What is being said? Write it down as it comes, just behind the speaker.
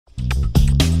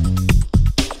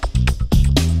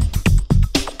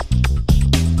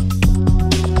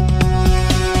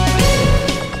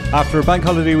After a bank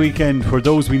holiday weekend where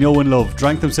those we know and love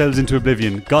drank themselves into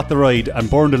oblivion, got the ride and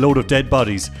burned a load of dead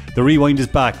bodies, the Rewind is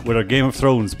back with our Game of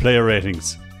Thrones player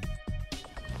ratings.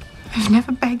 I've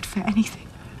never begged for anything,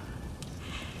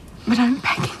 but I'm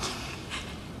begging you.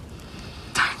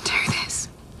 Don't do this.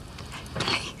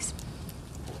 Please.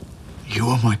 You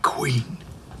are my queen.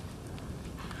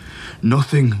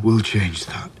 Nothing will change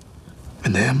that.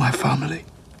 And they are my family.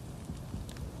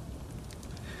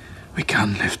 We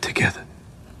can live together.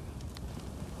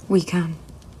 We can.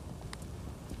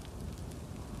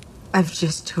 I've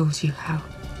just told you how.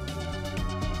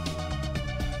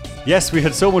 Yes, we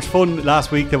had so much fun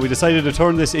last week that we decided to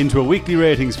turn this into a weekly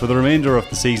ratings for the remainder of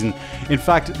the season. In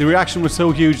fact, the reaction was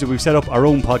so huge that we've set up our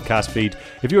own podcast feed.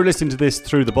 If you're listening to this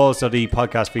through the Balls.e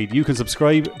podcast feed, you can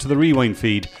subscribe to the Rewind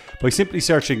feed by simply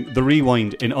searching The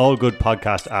Rewind in all good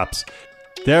podcast apps.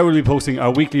 There we'll be posting our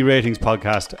weekly ratings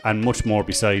podcast and much more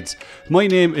besides. My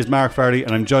name is Mark Farley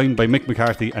and I'm joined by Mick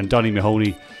McCarthy and Donny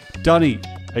Mahoney. Donny,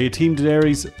 are you Team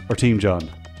Daenerys or Team Jon?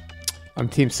 I'm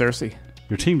Team Cersei.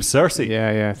 You're Team Cersei?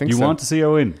 Yeah, I think so. You want to see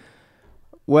her win?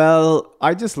 Well,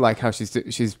 I just like how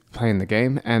she's playing the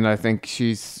game, and I think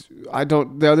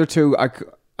the other two,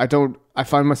 I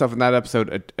find myself in that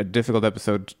episode a difficult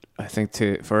episode, I think,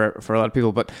 for a lot of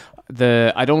people, but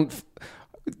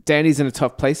Dany's in a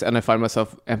tough place, and I find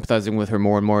myself empathizing with her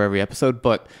more and more every episode.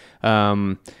 But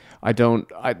Jon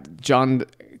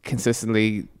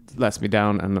consistently lets me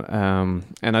down,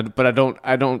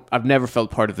 I've never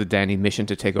felt part of the Dany mission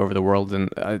to take over the world, and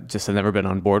I've never been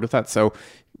on board with that. So,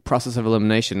 process of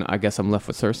elimination, I guess I'm left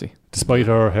with Cersei, despite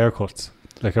her haircuts.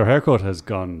 Like, her haircut has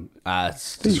gone.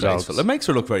 It's disgraceful. It makes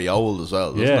her look very old as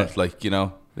well, doesn't it? Like,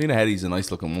 Lena Headey's a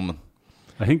nice looking woman.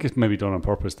 I think it's maybe done on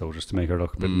purpose though, just to make her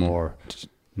look a bit more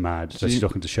mad. She's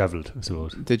looking dishevelled, I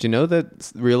suppose. Did you know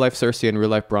that real life Cersei and real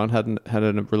life Bronn had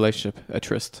a relationship, a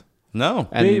tryst? No.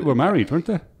 And they were married, weren't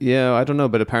they? Yeah, I don't know,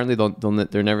 but apparently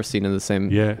they're never seen in the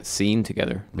same scene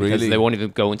together. Because really? They won't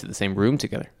even go into the same room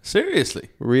together. Seriously?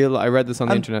 I read this on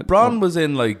the internet. Bronn was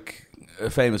in like a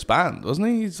famous band, wasn't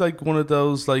he? He's like one of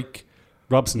those like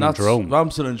Robson and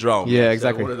Jerome. Yeah,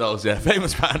 exactly. One of those,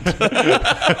 famous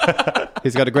band.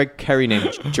 He's got a great Kerry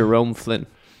name, Jerome Flynn.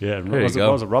 Yeah, was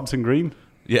it Robson Green?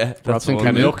 Yeah, Robson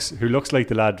who looks like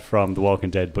the lad from The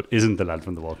Walking Dead, but isn't the lad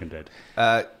from The Walking Dead.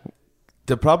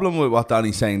 The problem with what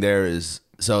Donny's saying there is,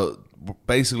 so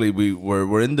basically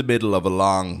we're in the middle of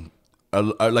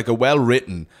a well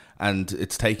written, and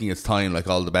it's taking its time like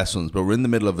all the best ones, but we're in the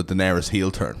middle of a Daenerys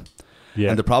heel turn.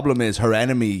 Yeah. And the problem is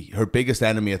her biggest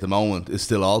enemy at the moment is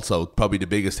still also probably the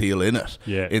biggest heel in it,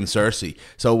 in Cersei.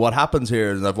 So what happens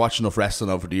here, and I've watched enough wrestling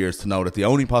over the years to know that the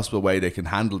only possible way they can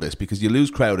handle this, because you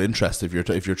lose crowd interest if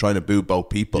you're trying to boo both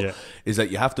people, is that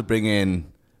you have to bring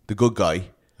in the good guy,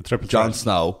 Jon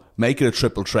Snow, make it a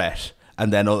triple threat,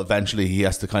 and then eventually he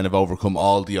has to kind of overcome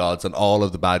all the odds and all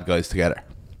of the bad guys together.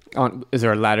 Is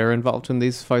there a ladder involved in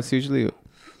these fights usually?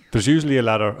 There's usually a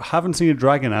ladder. Haven't seen a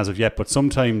dragon as of yet, but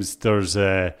sometimes there was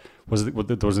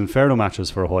Inferno matches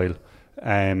for a while,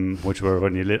 which were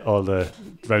when you lit all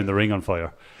around the ring on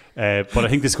fire. But I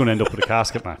think this is going to end up with a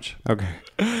casket match. Okay.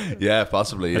 Yeah,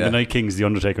 possibly. And the Night King's the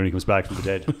Undertaker and he comes back from the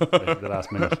dead at the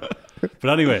last minute. But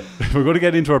anyway, we're going to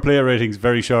get into our player ratings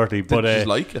very shortly. But Did you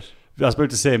like it? I was about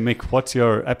to say, Mick, what's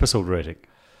your episode rating?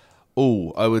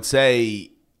 Oh, I would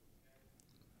say,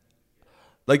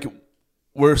 like,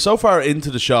 we're so far into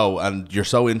the show and you're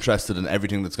so interested in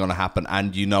everything that's going to happen,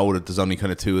 and you know that there's only kind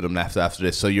of two of them left after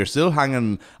this, so you're still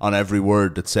hanging on every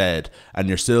word that's said, and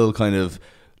you're still kind of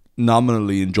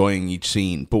nominally enjoying each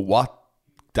scene. But what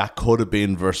that could have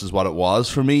been versus what it was,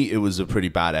 for me, it was a pretty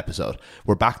bad episode.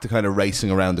 We're back to kind of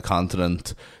racing around the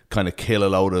continent, kind of kill a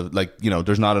load of, like,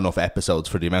 there's not enough episodes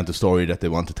for the amount of story that they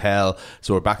want to tell.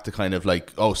 So we're back to kind of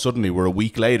like, suddenly we're a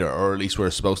week later, or at least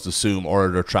we're supposed to assume, or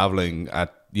they're traveling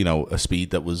at, a speed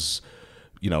that was,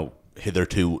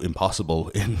 hitherto impossible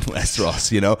in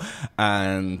Westeros,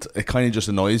 and it kind of just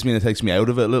annoys me and it takes me out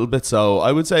of it a little bit. So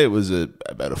I would say it was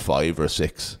about a 5 or a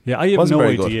 6. Yeah, I have no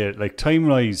idea. Good. Like,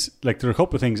 time-wise, like, there are a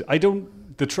couple of things.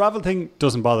 The travel thing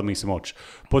doesn't bother me so much,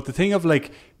 but the thing of,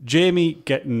 like, Jaime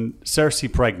getting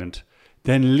Cersei pregnant,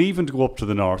 then leaving to go up to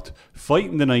the north,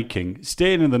 fighting the Night King,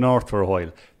 staying in the north for a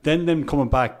while, then them coming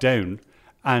back down,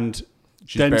 and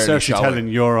then Cersei telling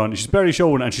Euron, she's barely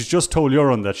showing, and she's just told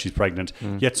Euron that she's pregnant.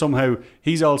 Yet somehow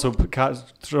he's also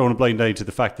thrown a blind eye to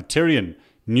the fact that Tyrion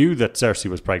knew that Cersei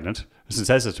was pregnant, and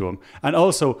says it to him, and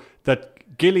also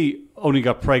that Gilly only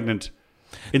got pregnant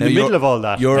in the middle of all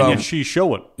that, and yet she's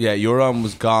showing. Yeah, Euron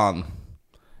was gone.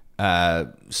 I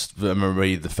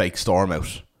remember the fake storm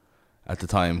out. at the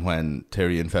time when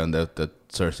Tyrion found out that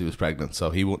Cersei was pregnant, so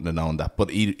he wouldn't have known that. But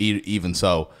even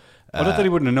so, Well, not that he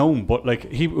wouldn't have known, but like,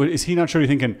 is he not surely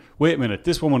thinking, wait a minute,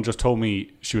 this woman just told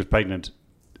me she was pregnant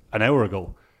an hour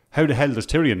ago. How the hell does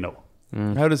Tyrion know?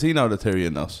 how does he know that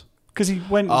Tyrion knows? Because he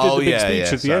went and did the big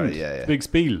speech at the end. Yeah. Big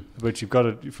spiel about you've got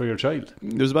it for your child.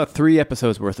 There's about 3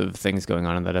 episodes worth of things going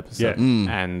on in that episode,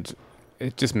 Yeah. and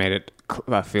it just made it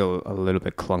I feel a little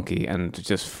bit clunky and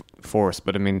just forced.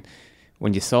 But I mean,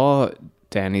 when you saw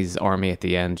Dany's army at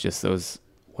the end, just those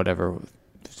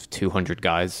 200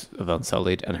 guys of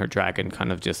Unsullied and her dragon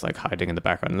kind of just like hiding in the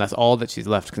background, and that's all that she's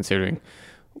left, considering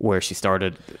where she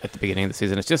started at the beginning of the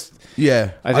season. It's just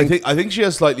I think she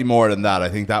has slightly more than that. I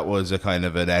think that was a kind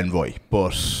of an envoy,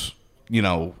 but you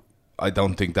know, I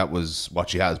don't think that was what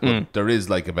she has. But there is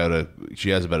like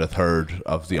she has about a third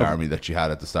of the army that she had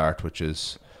at the start, which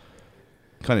is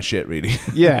kind of shit, really.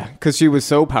 Yeah, because she was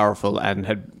so powerful and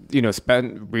had, you know,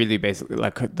 spent really basically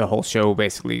like the whole show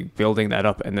basically building that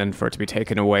up, and then for it to be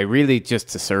taken away really just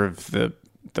to serve the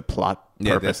plot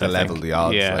purpose. To level the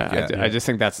odds. Yeah, I just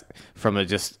think that's from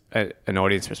an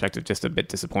audience perspective just a bit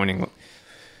disappointing.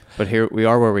 But here we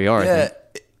are where we are. Yeah.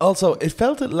 Also, it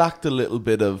felt it lacked a little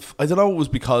bit of, I don't know, it was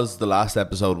because the last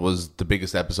episode was the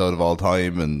biggest episode of all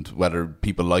time, and whether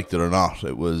people liked it or not,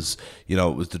 it was, you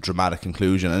know, it was the dramatic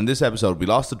conclusion. And in this episode, we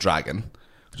lost a dragon,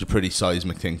 which is a pretty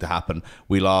seismic thing to happen.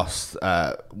 We lost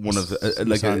one of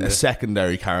a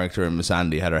secondary character in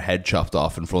Missandei, had her head chopped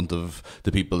off in front of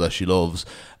the people that she loves.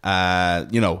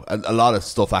 You know, a lot of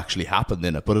stuff actually happened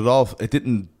in it, but it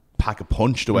didn't pack a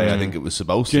punch the way I think it was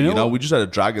supposed to. You know, we just had a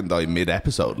dragon die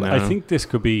mid-episode. Like. I think this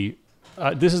could be.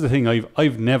 This is the thing.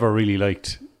 I've never really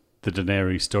liked the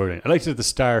Daenerys storyline. I liked it at the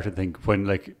start. I think when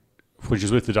she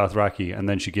was with the Dothraki and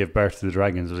then she gave birth to the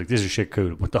dragons. I was like, this is shit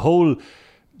cool. But the whole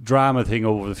drama thing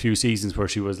over the few seasons where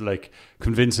she was like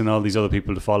convincing all these other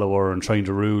people to follow her and trying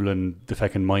to rule and the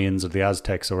fucking Mayans or the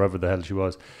Aztecs or wherever the hell she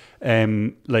was,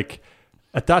 like.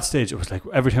 At that stage, it was like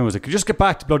every time I was like, just get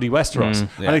back to bloody Westeros.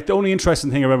 And like the only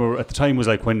interesting thing I remember at the time was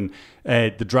like when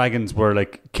the dragons were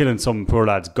like killing some poor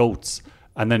lad's goats,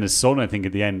 and then his son, I think,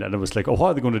 at the end, and it was like, oh,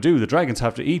 what are they going to do? The dragons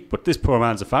have to eat, but this poor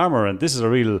man's a farmer, and this is a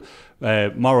real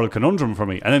moral conundrum for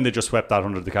me. And then they just swept that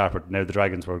under the carpet. Now the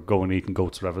dragons were going eating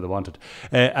goats wherever they wanted,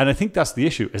 and I think that's the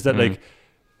issue. Is that like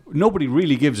nobody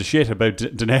really gives a shit about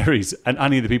Daenerys and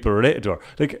any of the people related to her.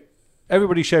 Like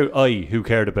everybody shout, "I who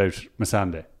cared about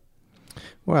Missandei."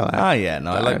 Well, I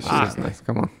like she's nice.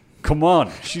 Come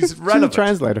on, she's relevant. She's a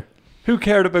translator. Who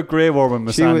cared about Grey Worm and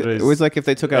Missandei's? It was like if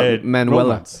they took out Manuela.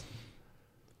 Romance.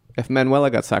 If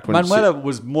Manuela got sacked, Manuela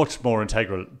was much more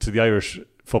integral to the Irish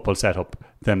football setup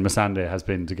than Missandei has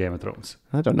been to Game of Thrones.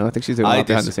 I don't know. I think she's doing a lot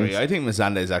behind the scenes. I think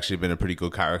Missandei has actually been a pretty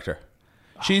good character.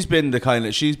 She's been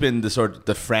the sort of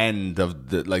the friend of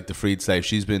the freed slave.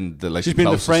 She's been the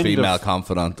closest female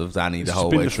confidant of Dany the whole way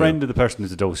through. She's been the friend of the person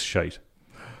who's a dose of shite.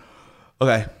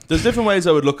 Okay, there's different ways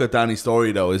I would look at Dany's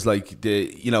story though. Is like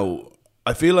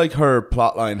I feel like her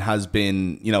plotline has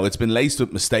been, it's been laced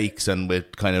with mistakes and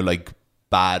with kind of like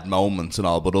bad moments and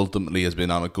all, but ultimately has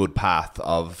been on a good path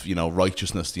of,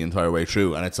 righteousness the entire way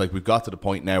through. And it's like we've got to the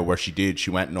point now where she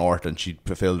went north and she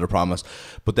fulfilled her promise,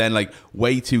 but then like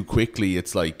way too quickly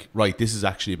it's like, right, this is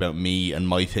actually about me and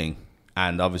my thing.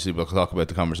 And obviously we'll talk about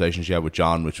the conversation she had with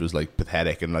John, which was like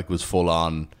pathetic and like was full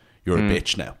on, you're a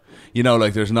bitch now.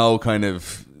 Like there's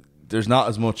not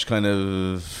as much kind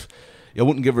of, I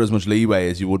wouldn't give her as much leeway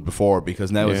as you would before,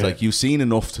 because now it's like you've seen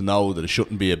enough to know that it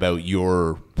shouldn't be about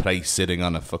your place sitting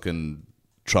on a fucking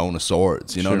throne of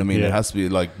swords. You know what I mean? Yeah. It has to be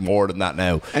like more than that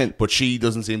now. But she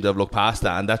doesn't seem to have looked past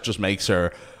that, and that just makes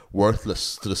her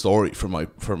worthless to the story from my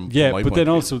point but then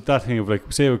also that thing of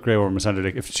like, say with Grey Worm and Missandei,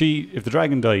 like if the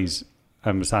dragon dies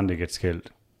and Missandei gets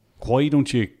killed, why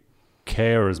don't you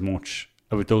care as much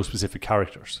about those specific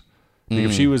characters? Like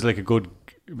if she was like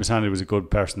Missandei was a good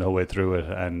person the whole way through it,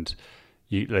 and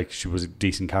she was a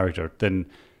decent character, then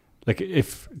like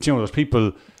if there's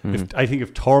people, I think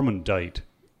if Tormund died,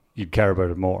 you'd care about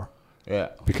it more. Yeah,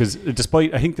 because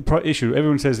despite, I think the issue,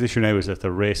 everyone says the issue now is that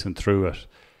they're racing through it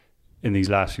in these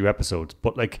last few episodes,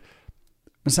 but like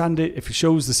Missandei, if it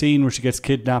shows the scene where she gets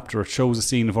kidnapped, or it shows a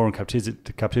scene of her in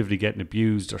captivity getting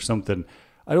abused or something,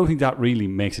 I don't think that really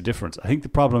makes a difference. I think the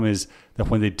problem is that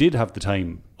when they did have the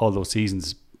time, all those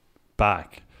seasons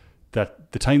back,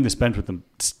 that the time they spent with them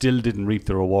still didn't reap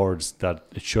the rewards that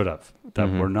it should have.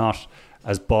 That were not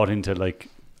as bought into, like,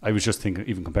 I was just thinking,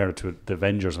 even compared it to the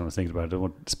Avengers when I was thinking about it, I don't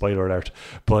want spoiler alert,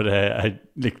 but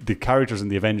like the characters in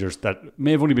the Avengers that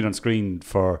may have only been on screen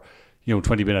for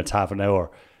 20 minutes, half an hour,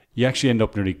 you actually end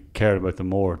up nearly caring about them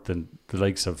more than the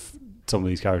likes of some of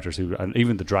these characters and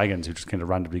even the dragons who just kind of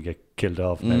randomly get killed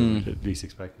off now, at least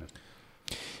expecting it.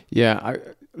 Yeah,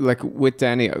 like with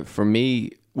Dany, for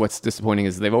me, what's disappointing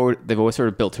is they've always sort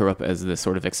of built her up as this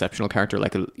sort of exceptional character,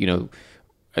 like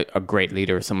a great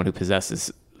leader, someone who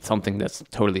possesses something that's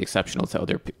totally exceptional to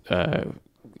other,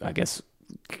 I guess,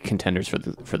 contenders for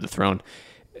the throne.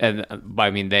 And by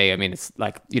I mean it's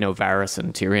like Varys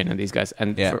and Tyrion and these guys,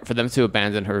 and for them to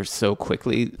abandon her so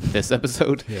quickly this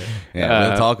episode.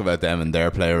 We'll talk about them and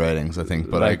their player ratings, I think,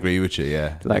 but I agree with you.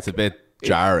 Yeah, it's a bit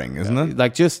jarring, isn't it?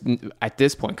 Like just at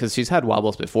this point, because she's had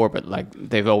wobbles before, but like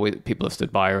people have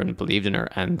stood by her and believed in her,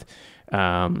 and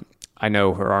I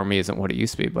know her army isn't what it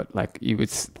used to be, but like you would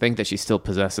think that she still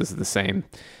possesses the same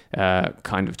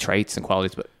kind of traits and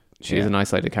qualities, but she is an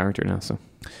isolated character now. So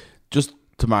just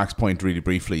to Mark's point really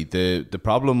briefly, the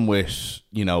problem with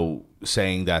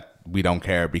saying that we don't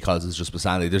care because it's just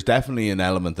Missandei, there's definitely an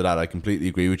element to that. I completely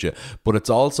agree with you, but it's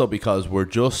also because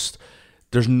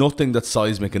there's nothing that's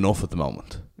seismic enough at the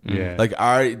moment.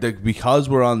 Because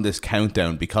we're on this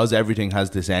countdown, because everything has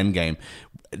this end game,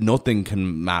 nothing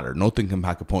can matter, nothing can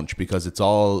pack a punch, because it's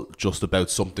all just about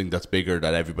something that's bigger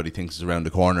that everybody thinks is around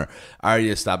the corner.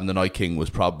 Arya stabbing the Night King was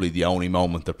probably the only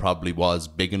moment that probably was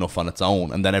big enough on its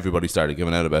own, and then everybody started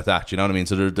giving out about that. You know what I mean?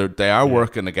 So they are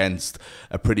working against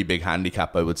a pretty big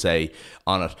handicap, I would say,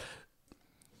 on it.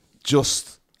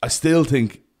 I still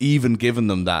think even giving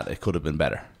them that, it could have been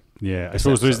better. Yeah, I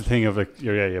suppose there's the thing of like,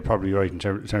 you're probably right in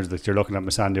terms of that you're looking at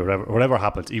Missandei or whatever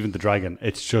happens, even the dragon,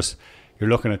 it's just, you're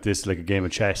looking at this like a game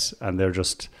of chess, and they're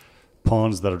just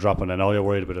pawns that are dropping, and all you're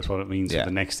worried about is what it means for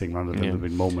the next thing, rather than the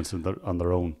big moments on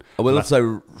their own. I will say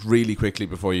really quickly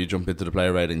before you jump into the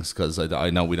player ratings, because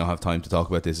I know we don't have time to talk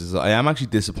about this, is I am actually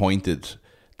disappointed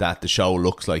that the show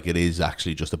looks like it is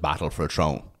actually just a battle for a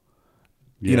throne.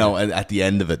 Yeah. At the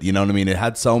end of it, you know what I mean? It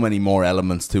had so many more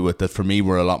elements to it that for me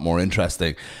were a lot more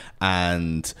interesting,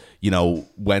 and,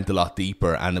 went a lot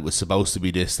deeper. And it was supposed to be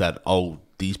this, that,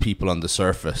 these people on the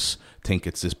surface think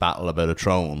it's this battle about a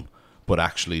throne, but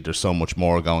actually there's so much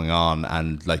more going on.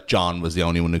 And like Jon was the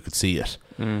only one who could see it.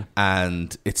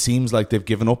 And it seems like they've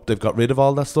given up. They've got rid of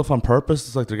all that stuff on purpose.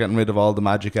 It's like they're getting rid of all the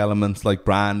magic elements. Like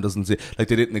Bran doesn't see, like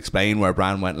they didn't explain where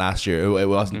Bran went last year. It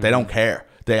wasn't. They don't care.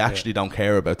 They actually don't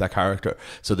care about that character,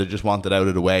 so they just want it out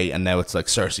of the way. And now it's like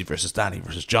Cersei versus Dany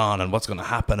versus Jon, and what's going to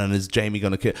happen, and is Jaime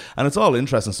going to kill? And it's all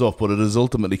interesting stuff, but it is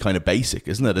ultimately kind of basic,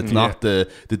 isn't it? It's not the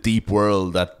deep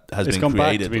world that has been created. It's come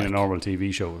back to being a normal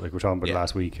TV show, like we were talking about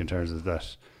last week, in terms of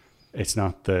that. It's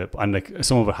not and like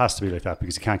some of it has to be like that,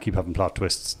 because you can't keep having plot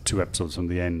twists 2 episodes from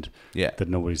the end that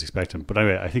nobody's expecting. But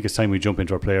anyway, I think it's time we jump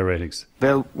into our player ratings.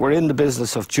 Bill, we're in the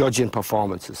business of judging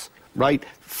performances, right?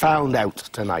 Found out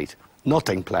tonight.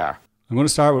 Nothing, player. I'm going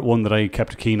to start with one that I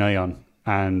kept a keen eye on,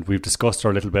 and we've discussed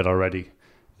her a little bit already.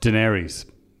 Daenerys.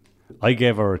 I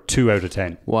gave her a 2 out of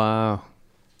 10. Wow.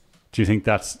 Do you think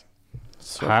that's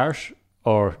harsh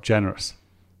or generous?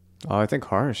 Oh, I think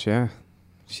harsh, yeah.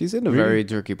 She's in a very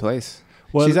jerky place.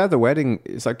 Well, she's at the wedding.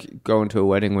 It's like going to a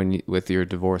wedding with your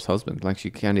divorced husband. Like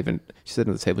she's sitting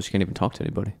at the table, she can't even talk to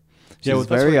anybody. She's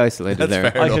very isolated there.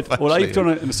 I've done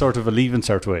it in a sort of a leave and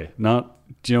cert way. Not,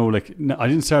 I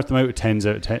didn't start them out with 10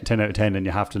 out of 10 and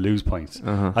you have to lose points.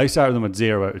 I started them at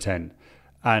 0 out of 10.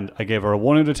 And I gave her a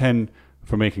 1 out of 10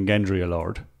 for making Gendry a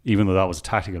lord, even though that was a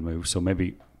tactical move. So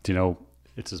maybe,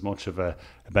 it's as much of a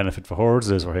benefit for her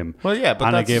as it is for him. Well, yeah,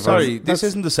 but this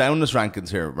isn't the soundness rankings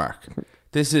here, Mark.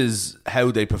 This is how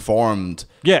they performed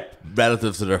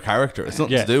relative to their character. It's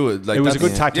nothing to do with... Like, it was a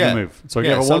good tactical move. So I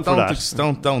gave her 1 for that.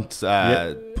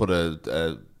 Don't put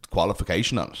a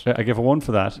qualification on it. I gave her 1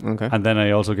 for that. Okay. And then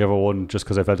I also gave her 1 just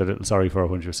because I felt a little sorry for her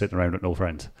when she was sitting around with no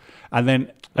friends. And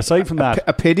then, aside from that...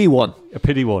 A pity one. A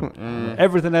pity one.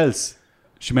 Everything else...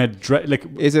 She made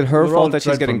is it her fault that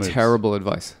she's getting terrible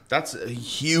advice? That's a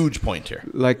huge point here.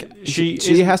 Like she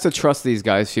has to trust these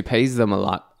guys. She pays them a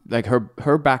lot. Like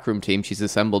her backroom team, she's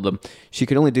assembled them. She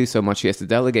can only do so much. She has to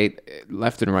delegate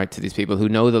left and right to these people who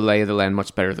know the lay of the land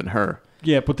much better than her.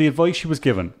 Yeah, but the advice she was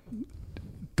given,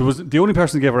 the only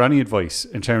person who gave her any advice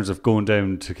in terms of going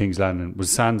down to King's Landing was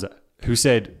Sansa, who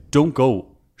said, "Don't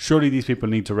go. Surely these people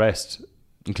need to rest."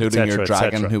 Including your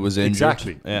dragon who was injured.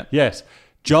 Exactly. Yeah. Yes.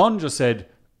 Jon just said,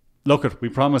 "Look, we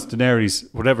promised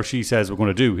Daenerys whatever she says we're going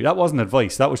to do." That wasn't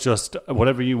advice. That was just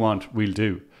whatever you want, we'll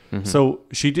do. So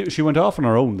she went off on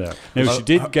her own there. Now she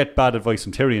did get bad advice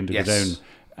from Tyrion to go down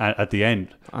at the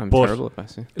end. I'm terrible at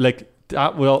advice. Like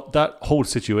that. Well, that whole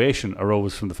situation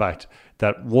arose from the fact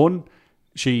that, one,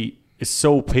 she is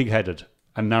so pig-headed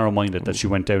and narrow-minded that she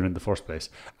went down in the first place,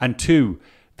 and 2,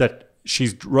 that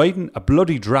she's riding a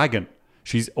bloody dragon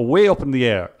She's way up in the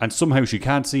air, and somehow she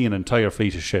can't see an entire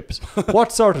fleet of ships.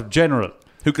 What sort of general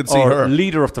Who can see or her?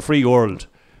 leader of the free world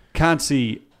can't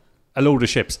see a load of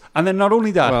ships? And then not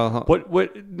only that,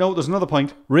 no, there's another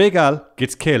point. Rhaegal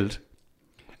gets killed,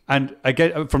 and I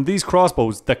get from these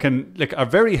crossbows that can are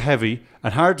very heavy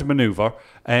and hard to maneuver,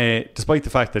 despite the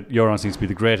fact that Euron seems to be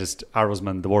the greatest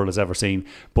arrowsman the world has ever seen.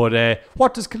 But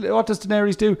what does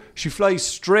Daenerys do? She flies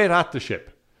straight at the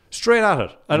ship, straight at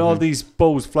it, and all these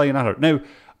bows flying at her. Now,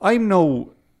 I'm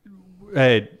no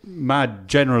mad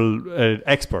general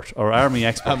expert or army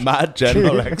expert. A mad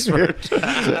general expert.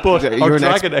 But or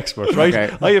dragon expert, right?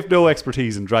 Okay. I have no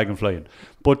expertise in dragon flying.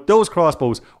 But those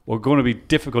crossbows were going to be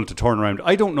difficult to turn around.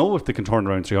 I don't know if they can turn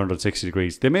around 360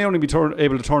 degrees. They may only be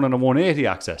able to turn on a 180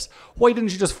 axis. Why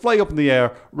didn't you just fly up in the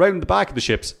air, round the back of the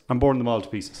ships, and burn them all to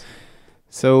pieces?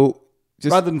 So,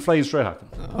 rather than flying straight at them.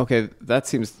 Okay, that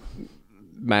seems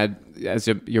mad. As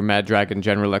your mad dragon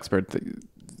general expert,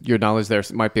 your knowledge there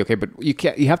might be okay, but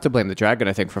you have to blame the dragon,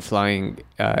 I think, for flying.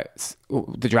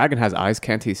 The dragon has eyes,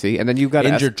 can't he see? And then you've got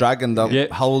injured dragon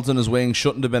that holes in his wing,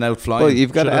 shouldn't have been out flying. Well,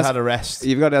 you've got to had a rest.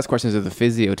 You've got to ask questions of the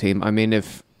physio team. I mean,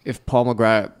 if Paul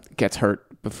McGrath gets hurt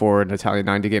before an Italian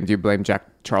 90 game, do you blame Jack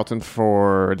Charlton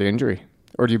for the injury?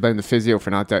 Or do you blame the physio for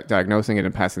not diagnosing it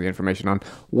and passing the information on?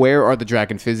 Where are the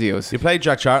dragon physios? You played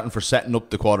Jack Charlton for setting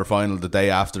up the quarterfinal the day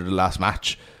after the last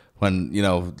match. When,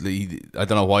 I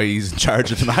don't know why he's in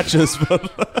charge of the matches,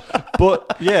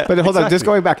 but yeah. But hold exactly. on, just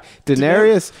going back,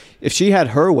 Daenerys, if she had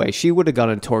her way, she would have gone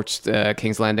and torched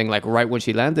King's Landing like right when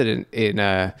she landed in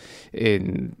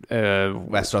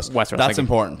Westeros. That's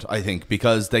important, I think,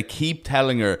 because they keep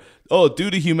telling her, "Oh,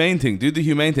 do the humane thing, do the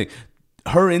humane thing."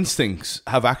 Her instincts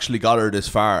have actually got her this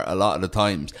far a lot of the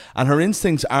times, and her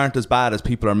instincts aren't as bad as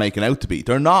people are making out to be.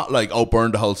 They're not like, oh,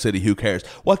 burn the whole city, who cares?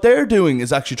 What they're doing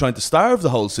is actually trying to starve the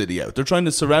whole city out. They're trying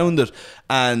to surround it,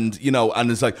 and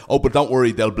and it's like, oh, but don't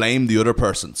worry, they'll blame the other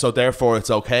person, so therefore it's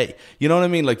okay. You know what I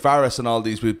mean? Like Varys and all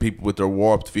these people with their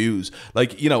warped views.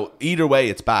 Like, either way,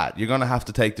 it's bad. You're gonna have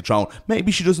to take the throne.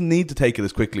 Maybe she doesn't need to take it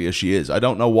as quickly as she is. I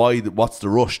don't know why. What's the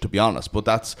rush, to be honest? But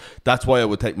that's why I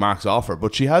would take Mark's offer.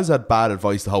 But she has had bad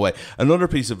advice the whole way. Another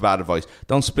piece of bad advice: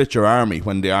 don't split your army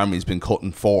when the army's been cut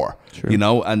in four.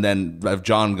 True. And then have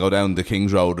John go down the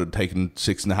King's Road and taking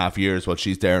 6.5 years while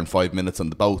she's there in 5 minutes on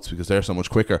the boats because they're so much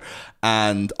quicker.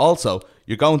 And also,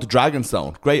 you're going to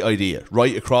Dragonstone. Great idea.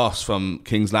 Right across from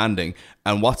King's Landing.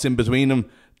 And what's in between them?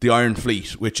 The Iron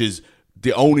Fleet, which is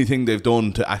the only thing they've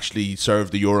done to actually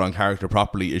serve the Euron character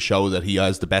properly is show that he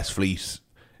has the best fleet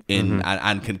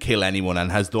and can kill anyone,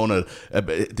 and has done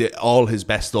all his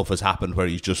best stuff has happened where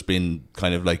he's just been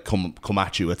kind of like come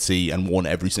at you at sea and won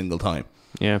every single time.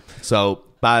 Yeah. So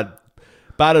bad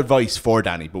advice for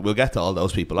Dany, but we'll get to all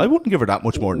those people. I wouldn't give her that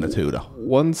much more than a 2 though.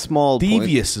 One small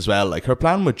devious point. As well. Like her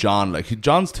plan with John, like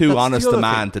John's too honest a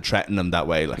man thing. to threaten him that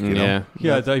way. Like you know.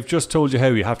 Yeah, I've just told you how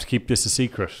you have to keep this a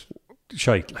secret.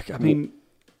 Shite. Like I mean,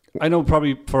 I know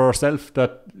probably for herself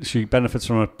that she benefits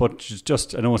from it, but she's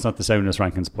just, I know it's not the soundness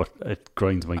rankings, but it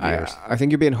grinds my gears. I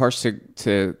think you're being harsh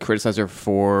to criticize her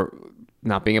for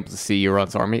not being able to see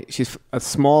Euron's army. She's a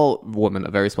small woman,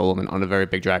 a very small woman on a very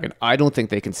big dragon. I don't think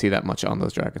they can see that much on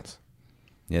those dragons.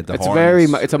 Yeah,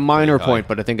 it's a minor point,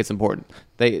 but I think it's important.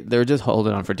 They're just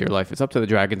holding on for dear life. It's up to the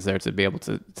dragons there to be able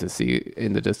to see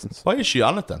in the distance. Why is she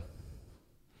on it then?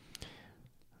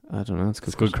 I don't know. It's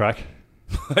good crack.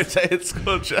 I'd say it's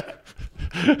good, yeah.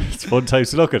 It's fun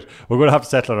times to look at. We're going to have to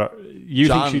settle her. You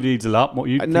think she needs a lot more?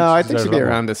 No, I think she'd be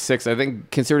around a 6. I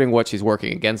think considering what she's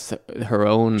working against her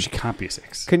own... She can't be a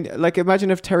 6.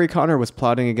 Imagine if Terry Connor was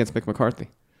plotting against Mick McCarthy.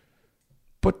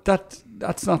 But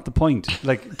that's not the point.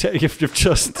 Like, if you've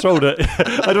just thrown it,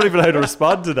 I don't even know how to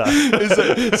respond to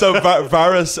that. So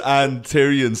Varys and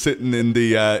Tyrion sitting in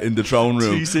the throne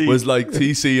room TC. Was like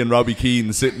TC and Robbie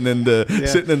Keane sitting in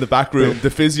the back room,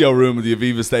 the physio room of the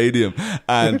Aviva Stadium,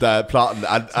 and plotting.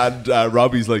 And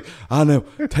Robbie's like, no,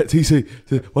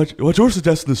 TC, what you're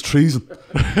suggesting is treason.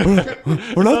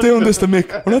 We're not doing this to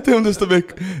Mick. We're not doing this to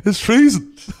Mick. It's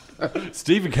treason.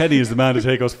 Stephen Kenny is the man to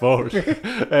take us forward.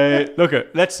 Look, I'm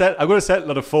going to settle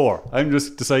on a 4. I'm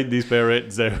just deciding these player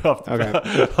ratings out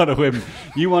on a whim.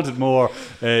 You wanted more.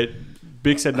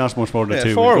 Big said not much more than a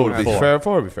 2. 4 would be fair.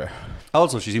 4 would be fair.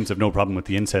 Also, she seems to have no problem with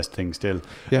the incest thing still.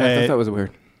 Yeah, I thought that was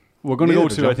weird. We're going to go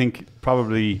to, I think,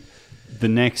 probably the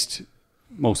next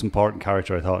most important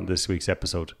character I thought in this week's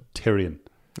episode, Tyrion.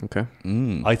 Okay.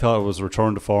 I thought it was a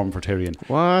return to form for Tyrion.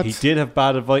 What? He did have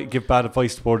give bad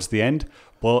advice towards the end,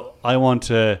 but I want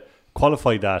to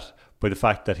qualify that by the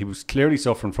fact that he was clearly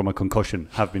suffering from a concussion,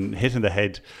 have been hit in the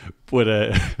head with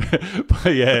a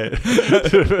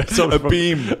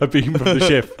beam from the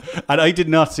ship, and I did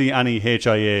not see any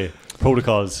HIA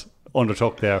protocols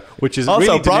undertook there, which is Also,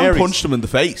 really Bron punched him in the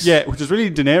face. Yeah, which is really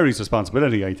Daenerys'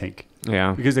 responsibility, I think.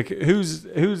 Yeah, because like, who's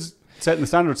setting the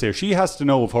standards here? She has to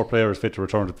know if her player is fit to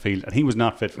return to the field, and he was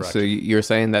not fit for action. So you're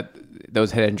saying that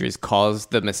those head injuries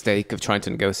caused the mistake of trying to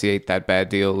negotiate that bad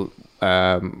deal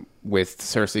with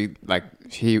Cersei?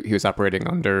 Like he was operating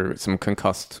under some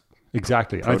concussed.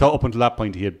 Exactly. I thought up until that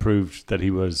point he had proved that he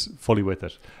was fully with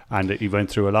it, and he went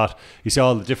through a lot. You saw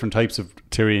all the different types of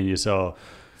Tyrion. You saw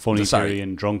funny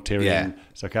Tyrion, drunk Tyrion,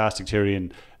 sarcastic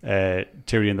Tyrion,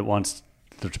 Tyrion that wants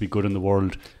there to be good in the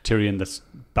world, Tyrion that's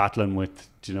battling with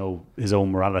his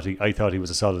own morality. I thought he was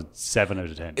a solid 7 out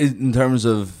of 10. In terms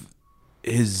of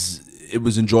it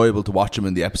was enjoyable to watch him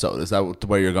in the episode. Is that the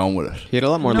way you're going with it? He had a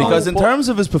lot more. Because in terms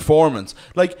of his performance,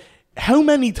 like how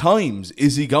many times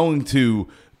is he going to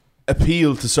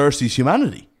appeal to Cersei's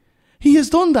humanity? He has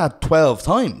done that 12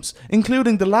 times,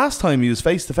 including the last time he was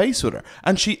face to face with her,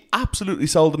 and she absolutely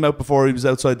sold him out before he was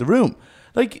outside the room.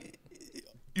 Like,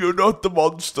 you're not the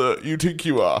monster you think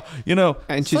you are,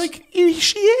 And she's like,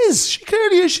 she is. She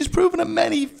clearly is. She's proven it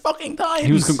many fucking times.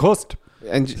 He was concussed.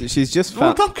 And she's just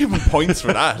well, don't give him points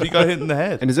for that. He got hit in the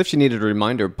head. And as if she needed a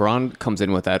reminder, Bronn comes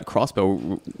in with that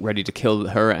crossbow ready to kill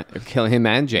him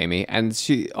and Jaime, and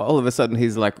she all of a sudden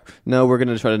he's like, no, we're going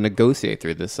to try to negotiate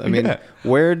through this. I mean,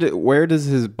 where does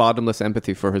his bottomless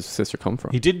empathy for his sister come from?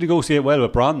 He did negotiate well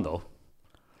with Bronn though.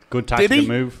 Good tactical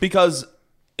move. Because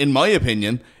in my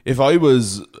opinion, if I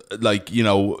was like,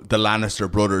 the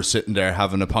Lannister brothers sitting there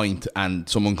having a pint and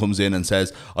someone comes in and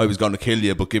says, I was going to kill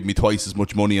you, but give me twice as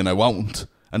much money and I won't,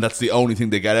 and that's the only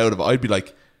thing they get out of it, I'd be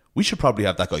like, we should probably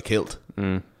have that guy killed.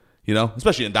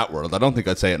 Especially in that world. I don't think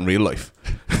I'd say it in real life.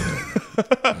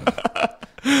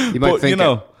 You might think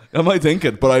I might think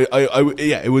it, but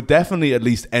it would definitely at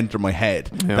least enter my head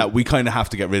that we kind of have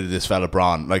to get rid of this fella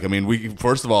Bronn. Like, I mean, we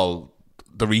first of all,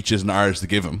 the reach isn't ours to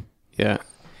give him. Yeah.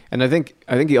 And I think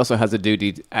he also has a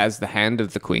duty as the hand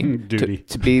of the queen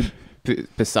to be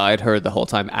beside her the whole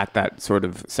time at that sort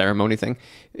of ceremony thing.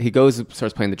 He goes and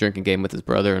starts playing the drinking game with his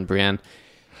brother and Brienne.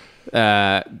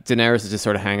 Daenerys is just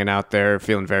sort of hanging out there,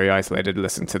 feeling very isolated,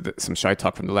 listening to some shite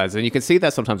talk from the lads. And you can see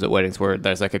that sometimes at weddings where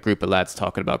there's like a group of lads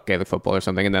talking about Gaelic football or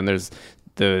something, and then there's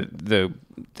the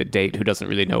date who doesn't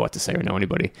really know what to say or know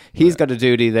anybody. He's got a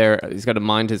duty there. He's got to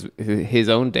mind his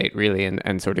own date really,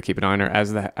 and sort of keep an eye on her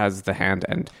as the hand.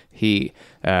 And he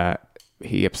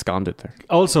absconded there.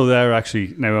 Also there,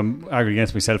 actually, now I'm arguing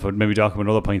against myself, but maybe talking about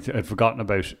another point I'd forgotten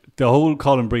about. The whole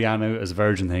calling Brienne out as a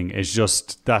virgin thing is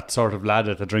just that sort of lad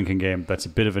at the drinking game that's a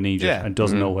bit of an idiot and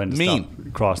doesn't know when to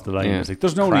stop, cross the line. It's like,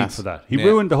 there's no need for that. He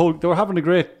ruined the whole. They were having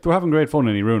great fun,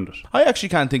 and he ruined it. I actually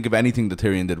can't think of anything that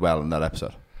Tyrion did well in that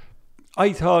episode.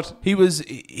 I thought he was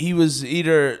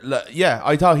either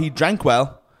I thought he drank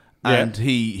well. And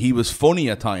he was funny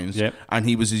at times, and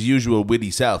he was his usual witty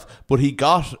self, but he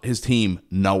got his team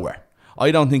nowhere.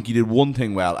 I don't think he did one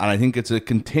thing well, and I think it's a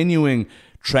continuing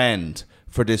trend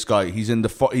for this guy. He's in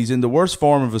the worst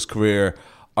form of his career.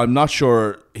 I'm not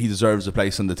sure he deserves a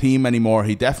place on the team anymore.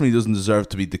 He definitely doesn't deserve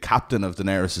to be the captain of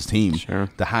Daenerys' team,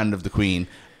 the hand of the queen.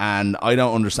 And I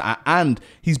don't understand. And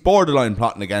he's borderline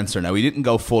plotting against her now. He didn't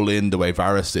go full in the way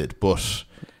Varys did, but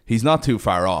he's not too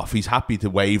far off. He's happy to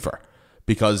waver,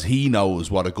 because he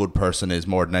knows what a good person is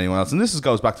more than anyone else. And this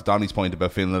goes back to Donnie's point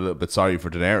about feeling a little bit sorry for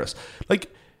Daenerys.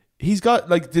 Like, he's got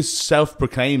like this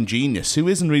self-proclaimed genius who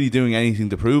isn't really doing anything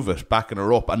to prove it, backing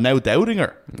her up, and now doubting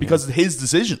her because of his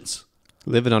decisions.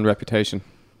 Living on reputation.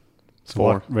 So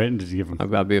 4. What rating did you give him?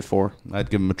 I'd be a 4. I'd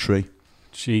give him a 3.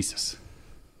 Jesus.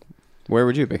 Where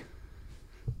would you be?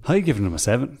 I'd given him a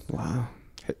 7. Wow.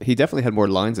 He definitely had more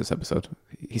lines this episode.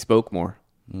 He spoke more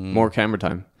camera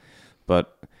time.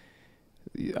 But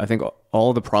I think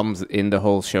all the problems in the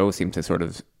whole show seem to sort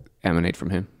of emanate from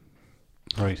him.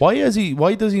 Right. Why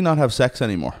does he not have sex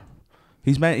anymore?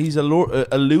 He's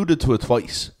alluded to it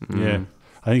twice. Yeah.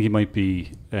 I think he might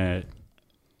be in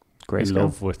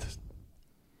love with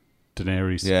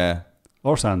Daenerys. Yeah.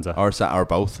 Or Sansa. Or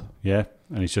both. Yeah.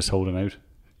 And he's just holding out.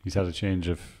 He's had a change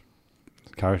of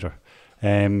character.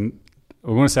 We're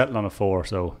going to settle on a 4,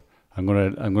 so I'm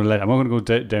going to go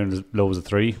down as low as a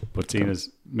 3, but seeing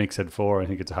as Mick said 4, I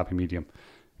think it's a happy medium,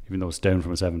 even though it's down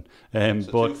from a 7.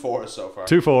 So but 2 4s so far.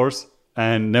 2 4s,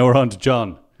 and now we're on to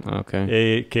John.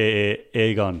 Okay.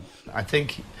 A.K.A. Aegon. I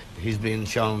think he's been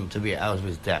shown to be out of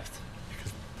his depth.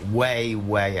 Way,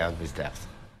 way out of his depth.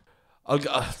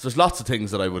 There's lots of things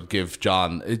that I would give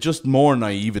John. It's just more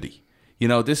naivety.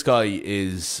 This guy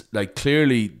is like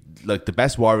clearly like the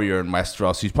best warrior in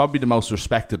Westeros. He's probably the most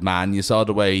respected man. You saw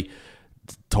the way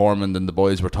Tormund and the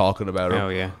boys were talking about him. Oh,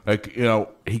 yeah. Like, you know,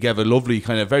 he gave a lovely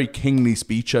kind of very kingly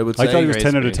speech, I would say. I thought he was Great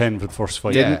 10 out of speech. 10 for the first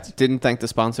fight. Yeah. Didn't thank the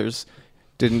sponsors.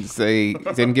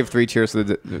 Didn't give 3 cheers to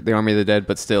the Army of the Dead,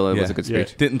 but still it was a good Yeah.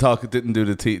 speech. Didn't do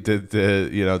the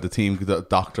you know, the team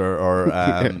doctor or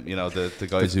you know, the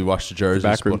guys who washed the jerseys.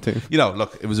 backroom But, team. you know,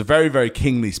 look, it was a very, very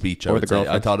kingly speech. I Or would the say. I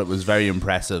girlfriend. thought it was very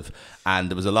impressive, and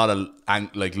there was a lot of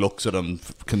like looks at him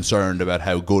concerned about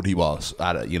how good he was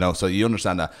at it. You know, so you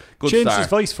understand that. Good Changed start. his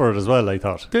voice for it as well, I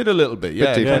thought. Did a little bit,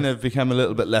 yeah. deep, Kind yeah. of became a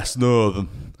little bit less northern.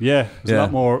 Yeah, it was a Yeah.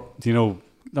 lot more, you know,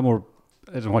 a lot more,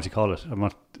 I don't know what you call it. I'm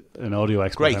not an audio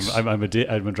expert. Grace. I'm a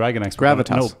dragon expert.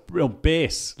 Gravitas. No,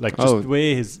 bass. Like just Oh. the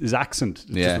way his accent.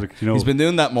 Yeah, Just like, you know, he's been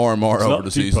doing that more and more It's a over lot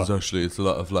the deeper. seasons. Actually, it's a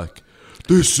lot of like,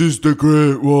 "This is the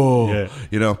Great War," Yeah.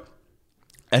 you know.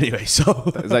 Anyway,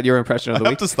 so Is that your impression of the I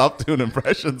have week? to stop doing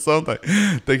impressions, don't I?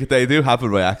 They do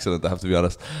happen by accident, I have to be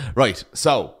honest. Right,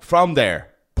 so from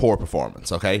there, poor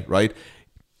performance, okay, right?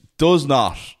 Does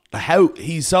not, how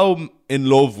he's so in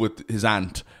love with his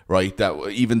aunt, right, that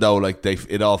even though like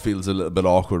it all feels a little bit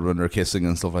awkward when they're kissing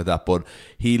and stuff like that, but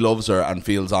he loves her and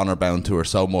feels honor bound to her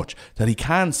so much that he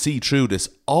can't see through this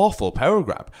awful power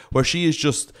grab where she is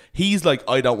just, he's like,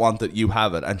 I don't want it, you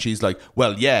have it, and she's like,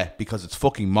 well, yeah, because it's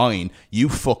fucking mine, you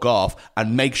fuck off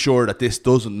and make sure that this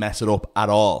doesn't mess it up at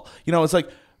all. You know, it's like,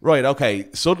 right, okay,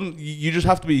 suddenly you just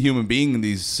have to be a human being in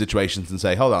these situations and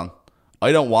say, hold on,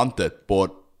 I don't want it,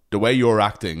 but the way you're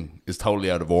acting is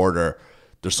totally out of order.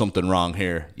 There's something wrong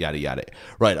here, yada yada.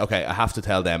 Right, okay, I have to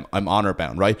tell them I'm honor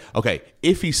bound, right? Okay,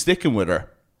 if he's sticking with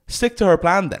her, stick to her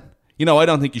plan then. You know, I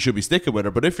don't think you should be sticking with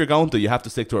her, but if you're going to, you have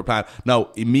to stick to her plan. No,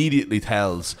 immediately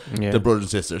tells the brothers and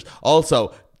sisters.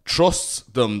 Also, trusts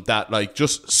them that, like,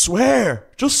 just swear,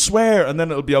 and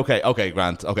then it'll be okay. Okay,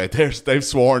 Grant, okay, they've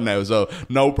sworn now, so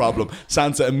no problem.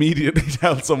 Sansa immediately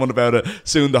tells someone about it.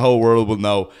 Soon the whole world will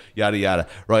know, yada yada.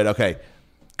 Right, okay,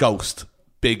 Ghost.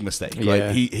 Big mistake,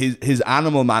 right? Yeah. His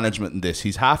animal management in this,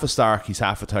 he's half a Stark, he's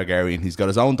half a Targaryen, he's got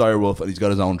his own direwolf, and he's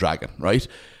got his own dragon, right?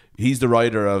 He's the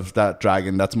rider of that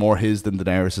dragon. That's more his than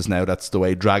Daenerys's now. That's the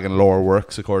way dragon lore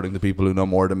works, according to people who know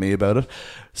more than me about it.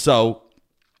 So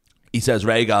he says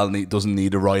Rhaegal doesn't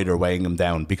need a rider weighing him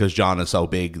down because Jon is so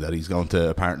big that he's going to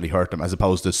apparently hurt him, as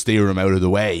opposed to steer him out of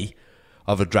the way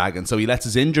of a dragon. So he lets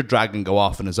his injured dragon go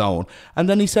off on his own, and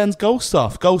then he sends Ghost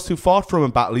off. Ghost, who fought for him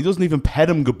in battle, he doesn't even pet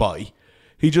him goodbye.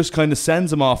 He just kind of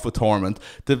sends him off with Torment.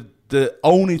 The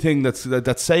only thing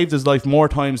that saved his life more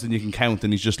times than you can count,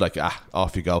 and he's just like,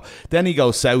 off you go. Then he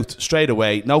goes south straight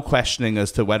away, no questioning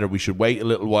as to whether we should wait a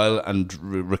little while and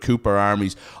recoup our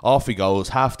armies. Off he goes,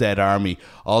 half-dead army,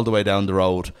 all the way down the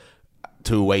road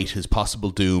to await his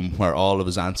possible doom, where all of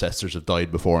his ancestors have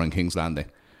died before in King's Landing.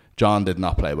 Jon did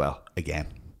not play well, again.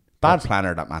 Bad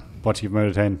planner, that man. what do you give him out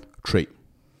of 10? 3.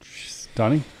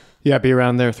 Donnie? Yeah, be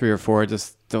around there 3 or 4.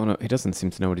 Just don't know. He doesn't seem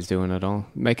to know what he's doing at all.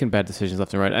 Making bad decisions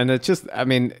left and right. And it's just, I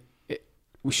mean,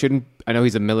 we shouldn't. I know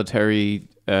he's a military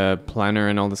planner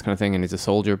and all this kind of thing, and he's a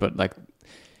soldier, but like,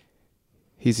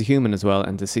 he's a human as well.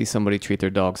 And to see somebody treat their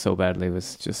dog so badly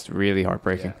was just really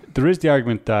heartbreaking. There is the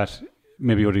argument that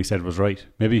maybe what he said was right.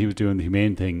 Maybe he was doing the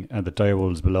humane thing, and the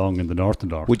direwolves belong in the north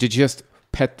and north. Would you just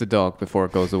pet the dog before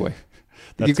it goes away?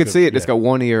 You That's could good, see it. It's yeah. got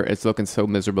one ear. It's looking so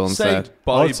miserable and sad.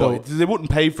 Also- They wouldn't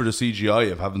pay for the CGI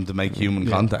of having to make human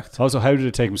contact. Also, how did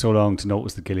it take him so long to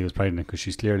notice that Gilly was pregnant? Because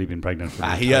she's clearly been pregnant for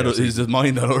the He had entire his season.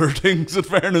 mind on other things, in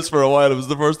fairness, for a while. It was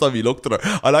the first time he looked at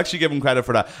her. I'll actually give him credit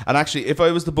for that. And actually, if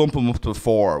I was to bump him up to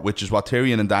 4, which is what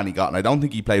Tyrion and Dany got, and I don't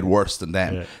think he played worse than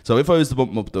them. Yeah. So if I was to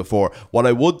bump him up to 4, what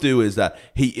I would do is that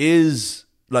he is,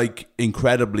 like,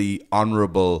 incredibly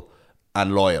honourable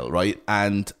and loyal, right?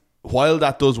 And while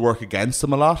that does work against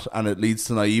him a lot, and it leads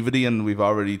to naivety, and we've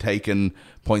already taken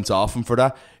points off him for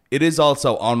that, it is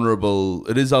also honourable.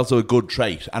 It is also a good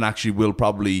trait, and actually will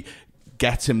probably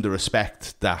get him the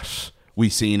respect that we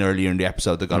seen earlier in the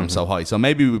episode that got him so high. So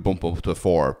maybe we bump up to a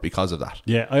 4 because of that.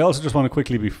 Yeah, I also just want to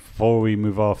quickly, before we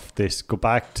move off this, go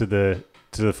back to the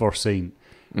first scene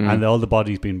and all the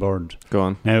bodies being burned. Go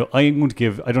on. Now, I'm going to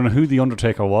give, I don't know who the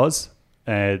Undertaker was.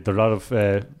 There are a lot of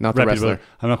Not the reputable. wrestler.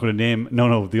 I'm not going to name.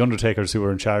 No, the Undertakers who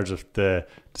were in charge of the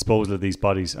disposal of these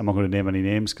bodies. I'm not going to name any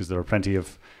names because there are plenty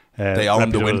of. They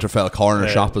own the reputable, Winterfell corner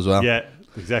shop as well. Yeah,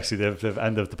 exactly. They've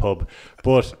end of the pub,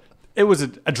 but it was a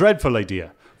dreadful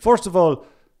idea. First of all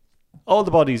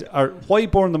the bodies are. Why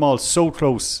burn them all so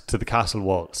close to the castle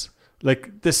walls?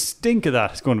 Like, the stink of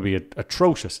that is going to be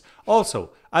atrocious. Also,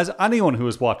 as anyone who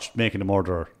has watched Making a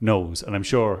Murderer knows, and I'm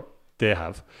sure they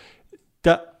have,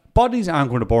 that bodies aren't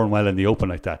going to burn well in the open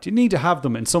like that. You need to have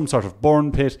them in some sort of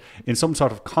burn pit, in some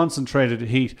sort of concentrated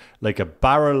heat, like a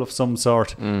barrel of some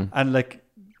sort. And like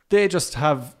they just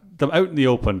have them out in the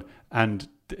open, and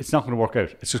it's not going to work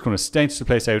out. It's just going to stench the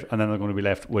place out, and then they're going to be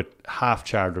left with half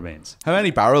charred remains. How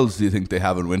many barrels do you think they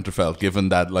have in Winterfell, given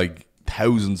that like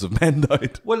thousands of men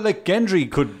died? Well, like Gendry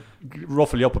could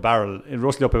rustle up a barrel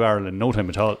in no time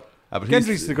at all. But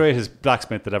Gendry's the greatest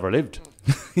blacksmith that ever lived.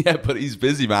 Yeah, but he's a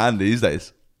busy man these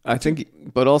days. I think,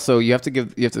 but also you have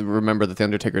to remember that the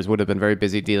Undertakers would have been very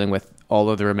busy dealing with all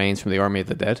of the remains from the Army of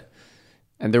the Dead,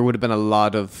 and there would have been a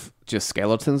lot of just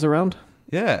skeletons around.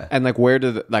 Yeah, and like where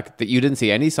did you didn't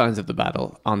see any signs of the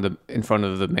battle in front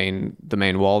of the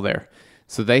main wall there.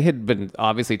 So they had been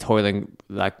obviously toiling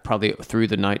like probably through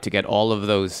the night to get all of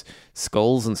those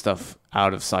skulls and stuff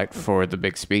out of sight for the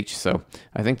big speech. So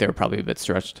I think they were probably a bit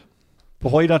stretched.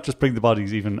 But why not just bring the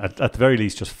bodies even at the very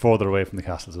least just further away from the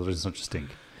castle so there's such a stink?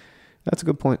 That's a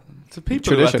good point. The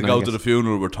people who had to go to the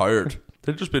funeral were tired.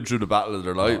 They'd just been through the battle of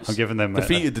their lives. I'm giving them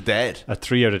defeated the dead. A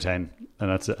 3 out of 10,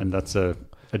 and that's a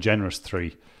generous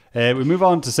 3. We move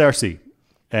on to Cersei.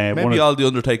 Maybe all the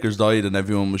Undertakers died and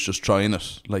everyone was just trying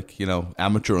it, like, you know,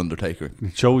 amateur Undertaker.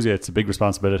 It shows you it's a big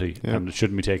responsibility and it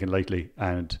shouldn't be taken lightly.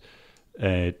 And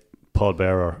Paul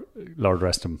Bearer, Lord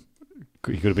rest him,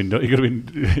 he could have been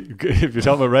if you're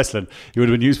talking about wrestling, he would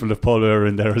have been useful if Paul Bearer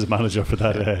in there as a manager for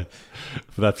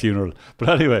that funeral. But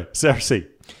anyway, Cersei.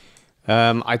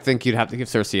 I think you'd have to give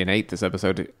Cersei an 8 this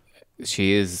episode.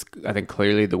 She is, I think,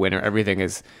 clearly the winner. Everything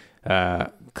is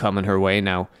coming her way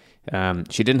now.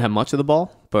 She didn't have much of the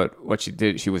ball, but what she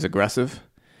did, she was aggressive.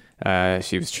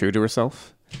 She was true to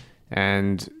herself,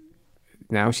 and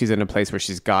now she's in a place where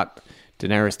she's got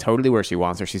Daenerys totally where she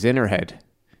wants her. She's in her head.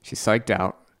 She's psyched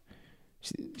out.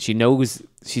 She knows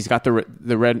she's got the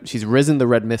red. She's risen the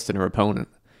red mist in her opponent,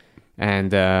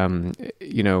 and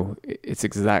you know it's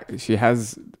exact. She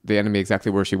has the enemy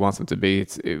exactly where she wants them to be.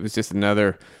 It was just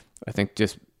another, I think,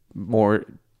 just more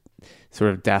sort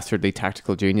of dastardly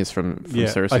tactical genius from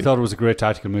Cersei. I thought it was a great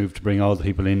tactical move to bring all the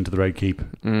people into the Red Keep.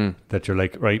 That you're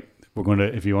like, right, we're going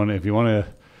to if you want to.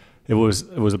 It was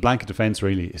a blanket defense,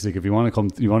 really. It's like if you want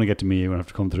to get to me, you're going to have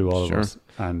to come through all of us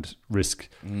and risk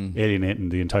alienating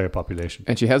the entire population.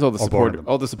 And she has all the support.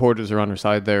 All the supporters are on her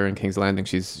side there in King's Landing.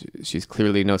 She's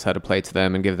clearly knows how to play to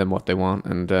them and give them what they want.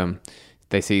 And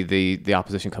they see the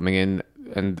opposition coming in,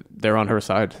 and they're on her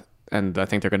side. And I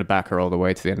think they're going to back her all the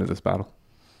way to the end of this battle.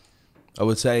 I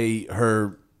would say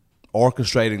her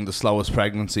orchestrating the slowest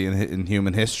pregnancy in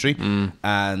human history,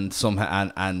 and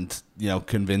you know,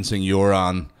 convincing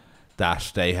Euron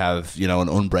that they have, you know, an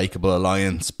unbreakable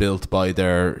alliance built by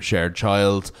their shared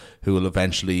child who will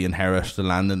eventually inherit the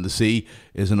land and the sea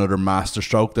is another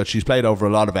masterstroke that she's played over a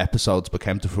lot of episodes but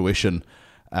came to fruition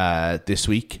this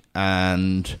week.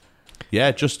 And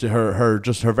yeah, just her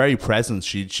very presence,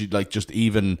 she like just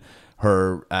even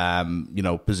her you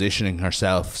know, positioning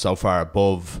herself so far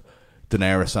above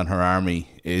Daenerys and her army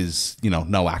is, you know,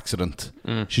 no accident.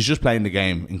 She's just playing the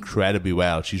game incredibly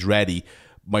well. She's ready.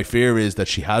 My fear is that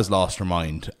she has lost her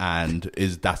mind, and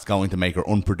that's going to make her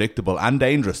unpredictable and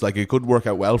dangerous. Like, it could work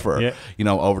out well for her, you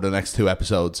know, over the next 2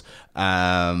 episodes.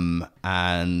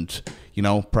 And you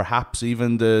know, perhaps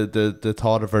even the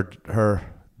thought of her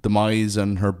demise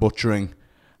and her butchering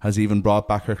has even brought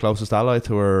back her closest ally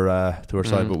to her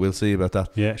side. But we'll see about that.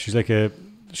 Yeah, she's like a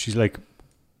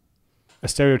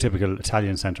stereotypical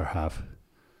Italian centre half.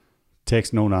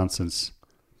 Takes no nonsense,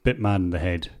 bit man in the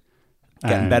head.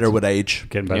 Getting better with age.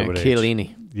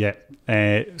 Chiellini. Yeah.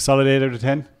 Solid 8 out of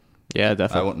 10? Yeah,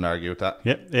 definitely. I wouldn't argue with that.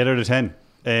 Yeah, 8 out of 10.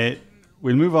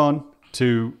 We'll move on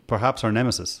to perhaps our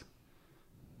nemesis,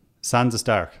 Sansa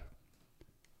Stark.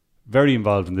 Very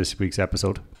involved in this week's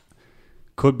episode.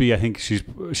 Could be, I think, she's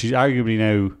arguably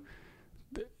now,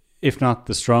 if not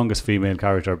the strongest female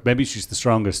character, maybe she's the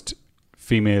strongest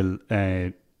female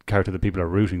character that people are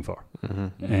rooting for.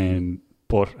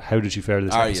 But how did she fare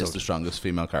this episode? Arya's the strongest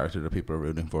female character that people are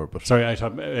rooting for. But sorry, I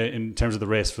thought in terms of the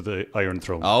race for the Iron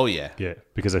Throne. Oh, yeah. Yeah,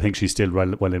 because I think she's still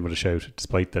well in with a shout,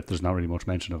 despite that there's not really much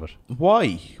mention of it.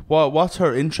 Why? What's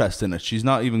her interest in it? She's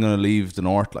not even going to leave the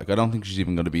North. Like, I don't think she's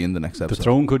even going to be in the next episode. The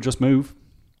throne could just move.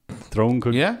 Throne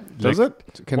could... Yeah? Does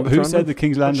it? Who said the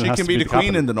King's Landing has to be the queen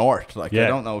capital? in the North. Like, I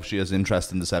don't know if she has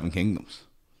interest in the Seven Kingdoms.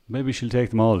 Maybe she'll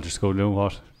take them all. Just go, you know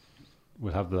what?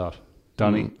 We'll have that.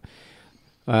 Donnie?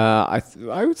 I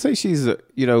would say she's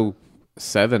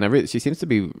 7. She seems to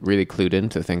be really clued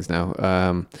into things now.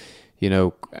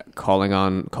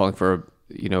 Calling for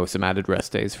some added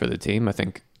rest days for the team. I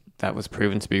think that was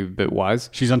proven to be a bit wise.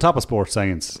 She's on top of sports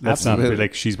science. Let's not be Absolutely.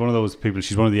 like, she's one of those people.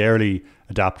 She's one of the early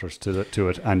adapters to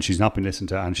it, and she's not been listened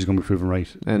to, and she's going to be proven right.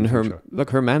 And in the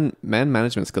future. her man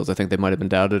management skills, I think they might have been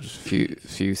doubted a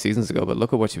few seasons ago, but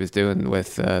look at what she was doing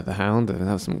with the Hound, and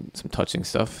that was some touching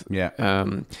stuff. Yeah.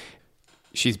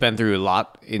 She's been through a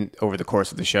lot over the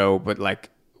course of the show, but like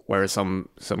whereas some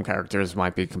characters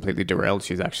might be completely derailed,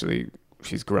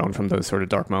 she's grown from those sort of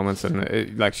dark moments,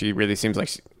 and like she really seems like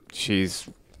she's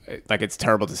like, it's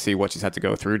terrible to see what she's had to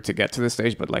go through to get to this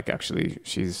stage, but like actually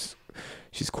she's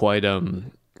quite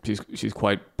she's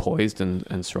quite poised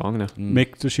and strong now.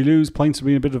 Mick, does she lose points for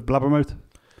being a bit of blabbermouth?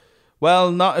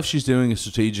 Well, not if she's doing it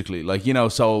strategically. Like, you know,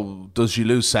 so does she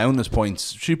lose soundness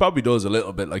points? She probably does a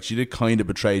little bit. Like, she did kind of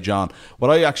betray John. What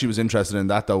I actually was interested in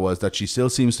that, though, was that she still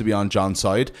seems to be on John's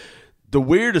side. The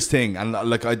weirdest thing, and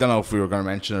like, I don't know if we were going to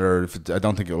mention it, or I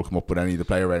don't think it will come up with any of the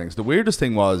player ratings. The weirdest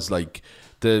thing was, like,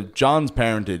 the John's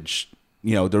parentage.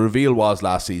 You know, the reveal was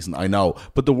last season, I know,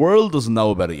 but the world doesn't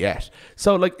know about it yet.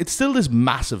 So, like, it's still this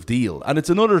massive deal, and it's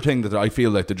another thing that I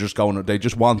feel like they just want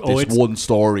this one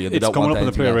story, and they don't want anything else. It's coming up in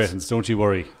the player ratings. Don't you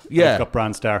worry. Yeah, I've got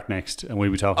Bran Stark next, and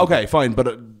we'll be talking. Okay, fine,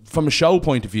 but from a show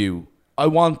point of view, I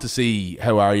want to see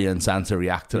how Arya and Sansa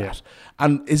react to that.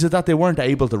 And is it that they weren't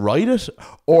able to write it?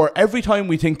 Or every time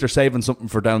we think they're saving something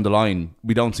for down the line,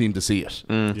 we don't seem to see it.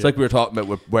 It's like we were talking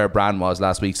about where Bran was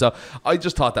last week. So I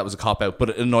just thought that was a cop-out, but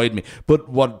it annoyed me. But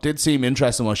what did seem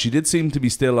interesting was she did seem to be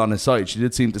still on his side. She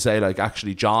did seem to say, like,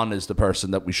 actually, Jon is the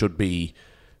person that we should be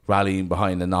rallying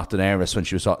behind, and not Daenerys, when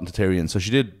she was talking to Tyrion. So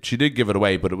she did give it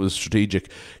away, but it was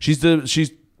strategic.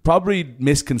 She's probably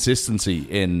missed consistency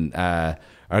in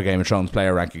our Game of Thrones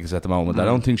player rankings at the moment. I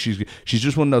don't think she's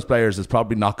just one of those players that's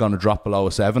probably not going to drop below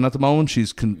a 7 at the moment.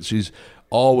 She's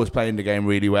always playing the game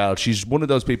really well. She's one of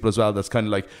those people as well that's kind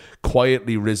of like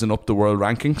quietly risen up the world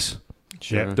rankings.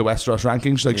 Sure. The Westeros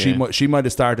rankings. Like, she might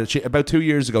have started about 2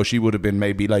 years ago. She would have been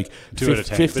maybe like 2 out of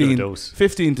 10,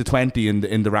 15 to 20 in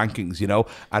the rankings, you know,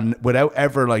 and without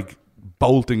ever like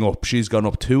bolting up, she's gone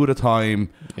up 2 at a time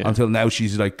until now.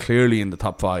 She's like clearly in the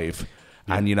top 5.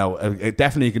 And, you know,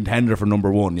 definitely a contender for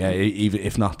number 1, even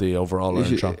if not the overall.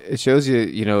 It shows you,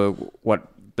 you know, what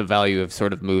the value of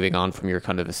sort of moving on from your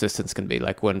kind of assistants can be.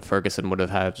 Like when Ferguson would have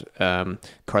had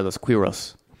Carlos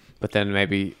Quiros, but then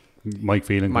maybe Mike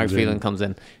Phelan comes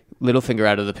in, Littlefinger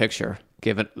out of the picture,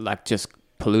 given like just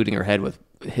polluting her head with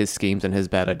his schemes and his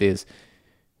bad ideas.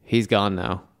 He's gone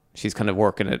now. She's kind of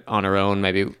working it on her own,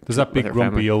 maybe. There's that big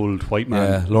grumpy old white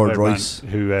man, Lord Royce,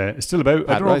 who is still about.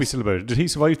 I don't know if he's still about. Did he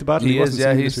survive the battle? He is,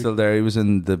 yeah, he's still there. He was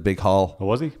in the big hall. Oh,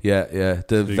 was he? Yeah.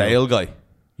 The Vale guy.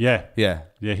 Yeah.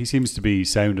 He seems to be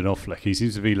sound enough. Like, he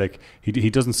seems to be like, he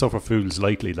doesn't suffer fools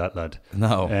lightly, that lad.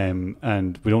 No.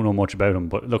 And we don't know much about him,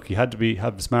 but look, he had to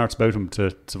have the smarts about him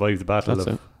to survive the battle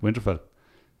of Winterfell.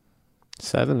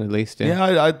 7 at least, yeah.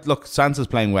 I look, Sansa's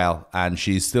playing well, and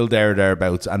she's still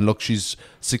thereabouts. And look, she's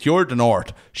secured the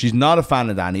North. She's not a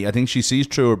fan of Dany. I think she sees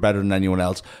through her better than anyone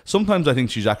else. Sometimes I think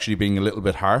she's actually being a little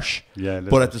bit harsh.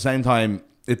 But at the same time,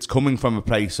 it's coming from a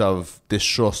place of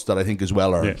distrust that I think is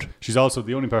well earned. Yeah. She's also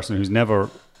the only person she's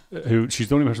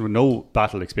the only person with no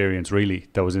battle experience really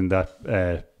that was in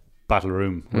that battle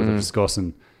room where they're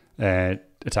discussing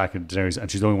attacking Daenerys, and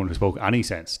she's the only one who spoke any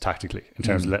sense tactically in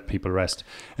terms of letting people rest.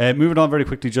 Moving on very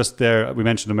quickly, just there, we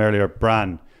mentioned him earlier,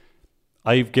 Bran.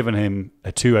 I've given him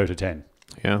a 2 out of 10.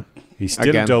 Yeah, he's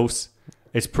still a dose.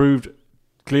 It's proved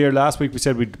clear. Last week we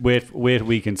said we'd wait a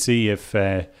week and see if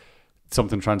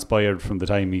something transpired from the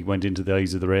time he went into the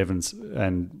eyes of the Ravens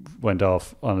and went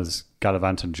off on his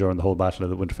gallivanting during the whole battle of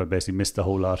the Winterfell. Basically missed the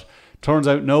whole lot. Turns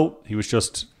out, no, he was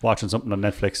just watching something on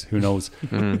Netflix. Who knows?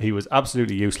 He was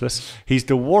absolutely useless. He's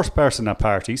the worst person at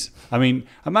parties. I mean,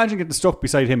 imagine getting stuck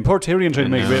beside him. Poor Tyrion trying to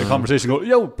make a conversation. Go,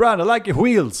 yo, Bran, I like your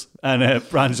wheels. And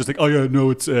Bran's just like, oh yeah, no,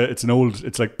 it's an old,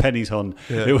 it's like Penny's Hun.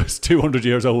 Yeah. It was 200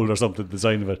 years old or something, the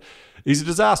design of it. He's a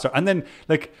disaster. And then,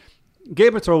 like,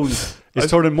 Game of Thrones is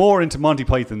turning more into Monty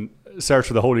Python Search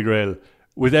for the Holy Grail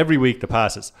with every week that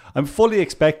passes. I'm fully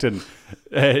expecting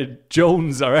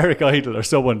Jones or Eric Idle or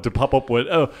someone to pop up with,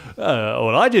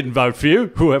 well, I didn't vote for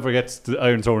you, whoever gets the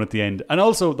Iron Throne at the end. And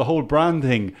also the whole Bran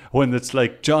thing, when it's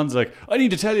like, John's like, I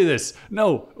need to tell you this.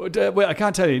 No, wait, I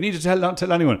can't tell you. You need to not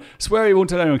tell anyone. Swear you won't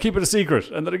tell anyone. Keep it a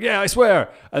secret. And they're like, yeah, I swear.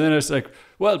 And then it's like,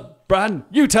 well, Bran,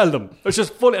 you tell them. It's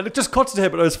just fully, and it just cuts to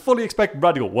him, but I was fully expecting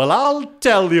Bran to go, well, I'll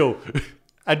tell you.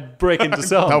 And break into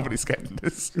song. Nobody's getting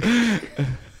this.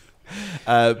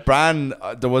 Bran,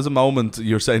 there was a moment,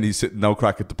 you're saying he's sitting no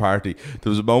crack at the party. There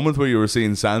was a moment where you were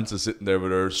seeing Sansa sitting there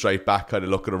with her straight back, kind of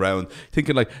looking around,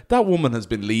 thinking like, that woman has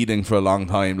been leading for a long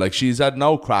time. Like, she's had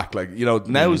no crack. Like, you know,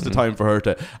 now is the time for her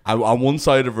to. And on one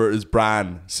side of her is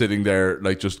Bran sitting there,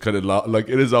 like, just kind of like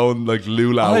in his own like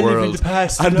Lula world. Live in the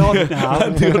past, and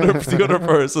the other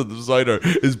person beside her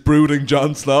is brooding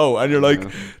Jon Snow, and you're like,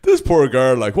 this poor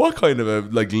girl, like, what kind of a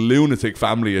like lunatic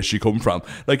family has she come from?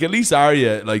 Like, at least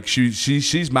Arya, like,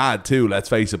 she's mad too, let's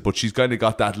face it, but she's kind of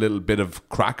got that little bit of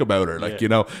crack about her. Like, you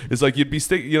know, it's like you'd be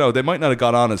you know, they might not have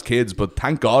got on as kids, but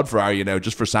thank God for Arya now,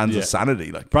 just for Sansa's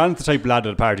sanity. Like, Bran's the type of lad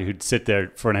at a party who'd sit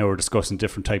there for an hour discussing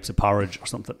different types of porridge or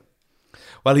something.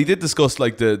 well, he did discuss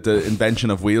like the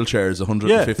invention of wheelchairs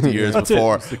 150 years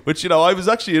before, which, you know, I was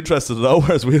actually interested to know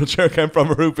where his wheelchair came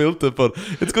from or who built it. But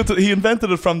it's good he invented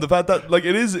it from the fact that, like,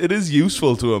 it is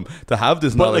useful to him to have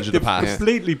this knowledge of the past.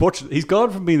 Completely butchered. He's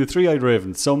gone from being the three-eyed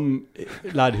raven, some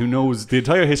lad who knows the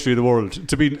entire history of the world,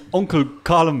 to being Uncle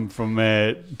Colum from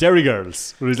Derry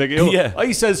Girls, where he's like,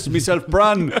 I says to myself,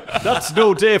 Bran, that's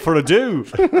no day for a do.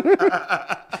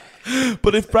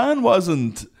 But if Bran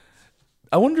wasn't,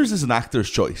 I wonder, is this an actor's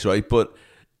choice, right? But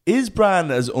is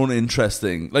Bran as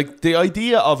uninteresting? Like, the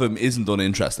idea of him isn't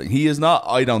uninteresting. He is not,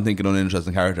 I don't think, an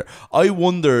uninteresting character. I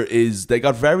wonder, they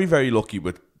got very, very lucky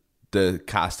with the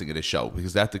casting of this show,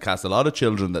 because they had to cast a lot of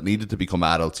children that needed to become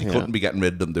adults. You couldn't be getting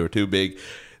rid of them. They were too big.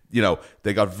 You know,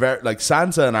 they got like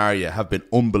Sansa and Arya have been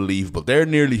unbelievable. They're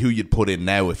nearly who you'd put in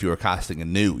now if you were casting a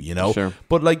new, you know? Sure.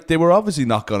 But like, they were obviously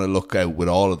not going to look out with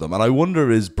all of them. And I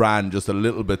wonder, is Bran just a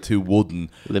little bit too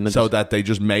wooden, so that they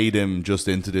just made him just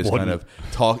into this kind of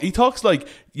talk? He talks like,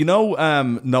 you know,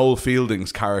 Noel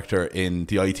Fielding's character in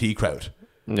the IT Crowd.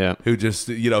 Yeah, who just,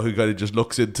 you know, who kind of just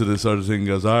looks into this sort of thing,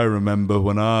 goes, I remember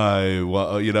when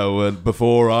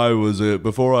before I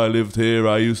lived here,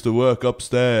 I used to work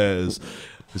upstairs.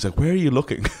 He's like, where are you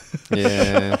looking?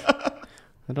 Yeah.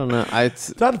 I don't know.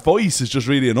 That voice is just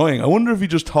really annoying. I wonder if he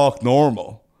just talked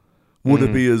normal, would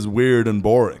it be as weird and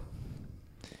boring?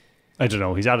 I don't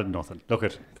know. He's added nothing. Look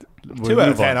at 2 out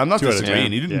of 10. I'm not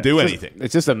disagreeing. He didn't do anything.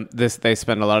 It's just they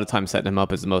spent a lot of time setting him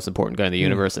up as the most important guy in the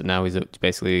universe, and now he's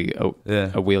basically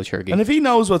a wheelchair geek. And if he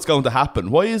knows what's going to happen,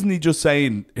 why isn't he just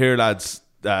saying, here, lads,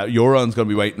 Euron's going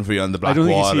to be waiting for you on the Blackwater?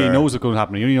 I don't think he knows what's going to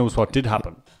happen. He only knows what did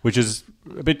happen, which is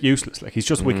a bit useless. Like, he's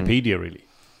just Wikipedia, really.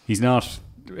 He's not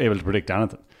able to predict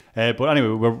anything. But anyway,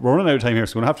 we're running out of time here,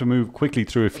 so we're going to have to move quickly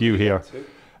through a few here.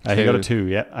 He got a 2,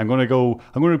 yeah. I'm going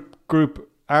to group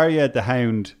Arya, the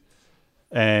Hound,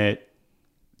 Tormund,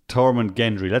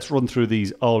 Gendry. Let's run through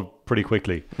these all pretty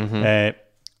quickly.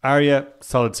 Arya,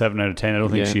 solid 7 out of 10. I don't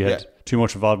think she had too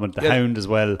much involvement. The Hound as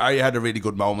well. Arya had a really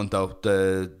good moment though.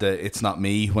 The it's not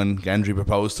me when Gendry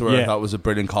proposed to her. I thought it was a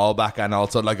brilliant callback, and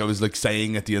also, like, I was like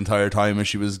saying it the entire time as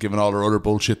she was giving all her other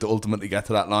bullshit to ultimately get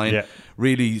to that line. Yeah.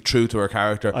 Really true to her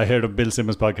character. I heard a Bill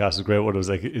Simmons podcast was great one. It was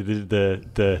like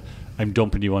the I'm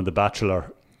dumping you on The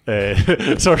Bachelor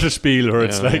sort of spiel, where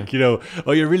it's like, you know,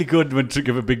 oh, you're really good when to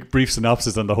give a big brief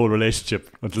synopsis on the whole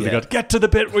relationship until they got get to the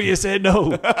bit where you say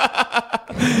no.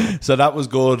 So that was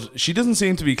good. She doesn't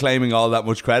seem to be claiming all that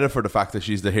much credit for the fact that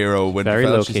she's the hero of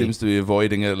Winterfell. She seems to be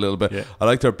avoiding it a little bit. I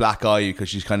liked her black eye, because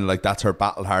she's kind of like, that's her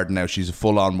battle hardened now. She's a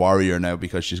full-on warrior now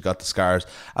because she's got the scars.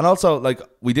 And also, like,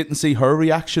 we didn't see her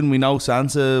reaction. We know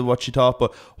Sansa, what she thought,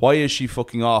 but why is she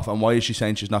fucking off, and why is she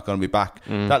saying she's not going to be back?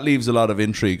 That leaves a lot of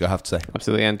intrigue, I have to say.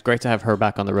 Absolutely, and great to have her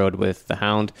back on the road with the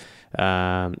Hound.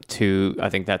 I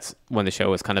think that's when the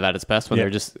show was kind of at its best, when they're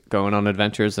just going on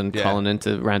adventures and calling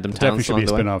into random towns. Definitely should be a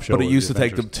spin-off show. But it used to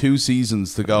take them 2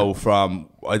 seasons to go from,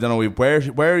 I don't know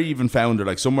where he even found her,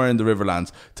 like somewhere in the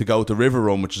Riverlands, to go to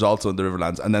Riverrun, which is also in the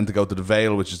Riverlands, and then to go to the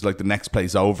Vale, which is like the next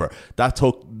place over. That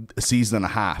took a season and a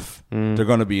half. They're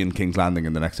going to be in King's Landing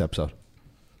in the next episode.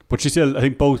 But she still, I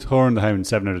think both her and the Hound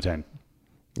 7 out of 10.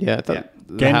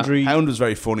 Gendry, Hound was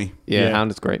very funny. Hound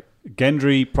is great.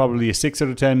 Gendry probably a 6 out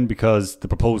of 10 because the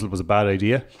proposal was a bad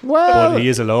idea. Well, but he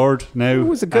is a lord now. It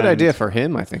was a good idea for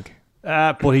him, I think.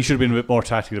 But he should have been a bit more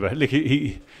tactical about it. Like,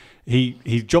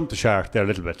 he jumped the shark there a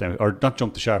little bit now, or not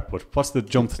jumped the shark, but what's the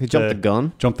jump? He jumped the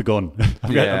gun. Jumped the gun.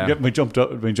 I'm getting my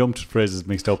jumped phrases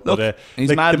mixed up. Look, but he's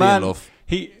like, madly in love.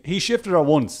 He shifted her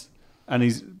once, and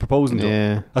he's proposing to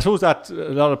her. I suppose that a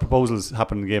lot of proposals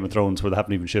happen in Game of Thrones where they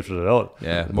haven't even shifted at all.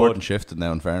 Yeah, more than shifted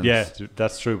now, in fairness. Yeah,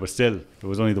 that's true, but still, it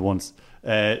was only the once.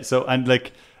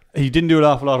 He didn't do an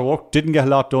awful lot of work, didn't get a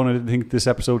lot done, I didn't think, this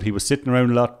episode. He was sitting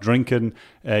around a lot, drinking,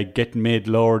 getting made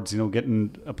lords, you know,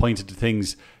 getting appointed to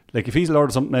things. Like, if he's a lord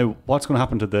of something now, what's going to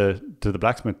happen to the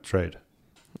blacksmith trade?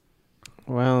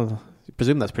 Well, I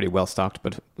presume that's pretty well stocked,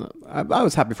 but I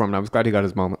was happy for him. I was glad he got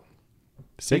his moment.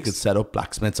 He could set up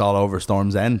blacksmiths all over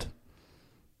Storm's End.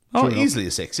 Oh, True easily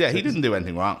a 6. Yeah, he didn't do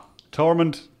anything wrong.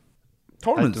 Tormund.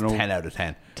 Tormund's 10 out of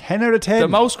 10. 10 out of 10. The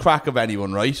most crack of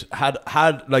anyone, right?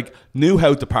 Had like knew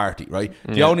how to party, right?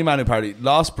 The only man who partied.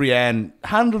 Lost Brienne,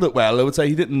 handled it well. I would say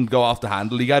he didn't go off the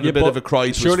handle. He got a bit of a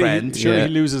cry to his friend. Surely he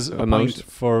loses a point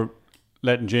for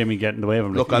letting Jamie get in the way of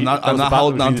him. Look, I'm not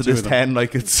holding on to this 10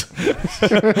 like it's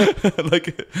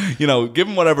like, you know, give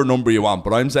him whatever number you want,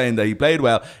 but I'm saying that he played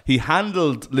well. He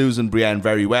handled losing Brienne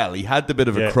very well. He had the bit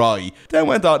of a cry, then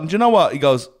went on, and do you know what? He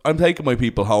goes, I'm taking my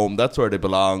people home. That's where they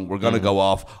belong. We're going to go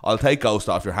off. I'll take Ghost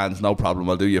off your hands, no problem.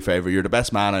 I'll do you a favour. You're the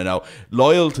best man I know.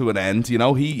 Loyal to an end, you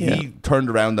know. He turned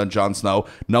around on Jon Snow,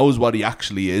 knows what he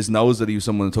actually is, knows that he was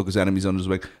someone who took his enemies under his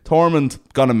wing. Tormund,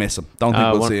 gonna miss him. Don't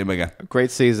think we'll see him again.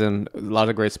 Great season, a lot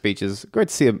of great speeches. Great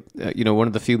to see him, one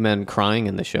of the few men crying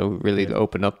in the show, really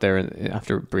opened up there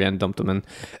after Brienne dumped him. And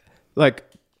like,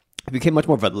 he became much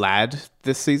more of a lad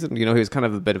this season. You know, he was kind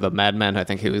of a bit of a madman. I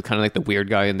think he was kind of like the weird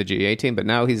guy in the GA team, but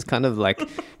now he's kind of like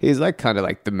kind of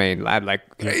like the main lad. Like,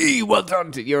 hey, well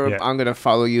done to Europe. I'm going to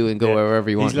follow you and go wherever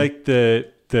you want. He's like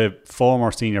the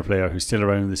former senior player who's still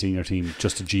around the senior team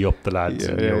just to G up the lads.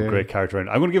 Great character. And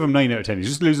I'm going to give him 9 out of 10. He's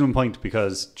just losing 1 point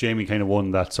because Jamie kind of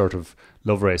won that sort of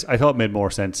love race. I thought it made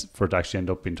more sense for it to actually end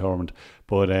up being Tormund.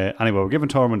 But anyway, we're giving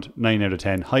Tormund 9 out of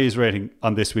 10. Highest rating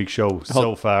on this week's show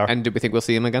so far. And do we think we'll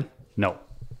see him again? No.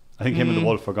 I think him and the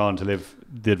wolf are gone to live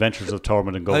the adventures of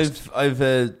Tormund and Ghost. I've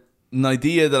an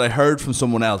idea that I heard from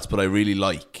someone else, but I really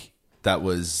like. That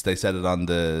was, they said it on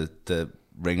the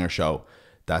Ringer show,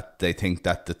 that they think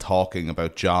that the talking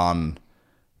about Jon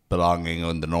belonging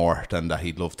in the north and that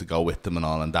he'd love to go with them and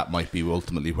all, and that might be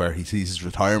ultimately where he sees his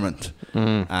retirement.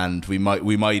 And we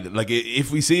might like,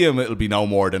 if we see him, it'll be no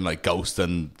more than like Ghost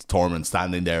and Tormund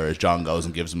standing there as Jon goes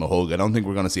and gives him a hug. I don't think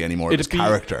we're going to see any more of his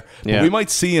character, but we might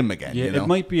see him again. Yeah,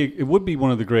 it would be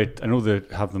one of the great, I know they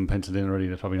have them penciled in already,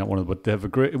 that's probably not one of them, but they have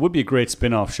it would be a great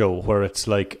spin-off show where it's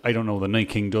like, I don't know, the Night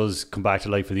King does come back to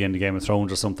life at the end of Game of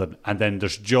Thrones or something, and then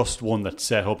there's just one that's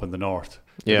set up in the north,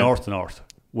 the north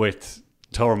with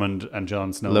Tormund and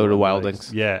Jon Snow. Load of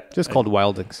wildlings. Yeah. Just called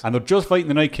wildlings. And they're just fighting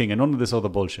the Night King and none of this other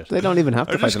bullshit. They don't even have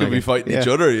to fight. They're just going to be fighting each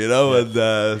other,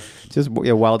 and just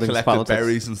wildlings collected politics.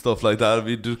 berries and stuff like that. It'd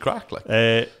be just crack like.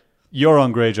 Euron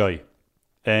Greyjoy.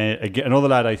 Again, another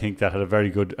lad I think that had a very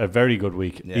good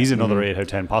week. Yeah. He's another 8 out of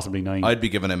 10, possibly 9. I'd be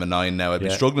giving him a 9 now. I'd be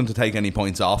struggling to take any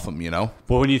points off him, you know.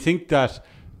 But when you think that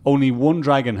only one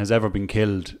dragon has ever been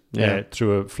killed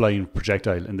through a flying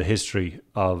projectile in the history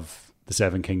of the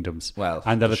Seven Kingdoms,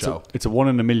 and that it's a 1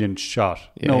 in a million shot.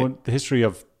 No, the history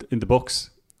of in the books.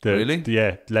 Really?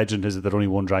 Legend is that only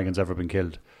one dragon's ever been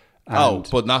killed.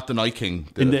 But not the Night King.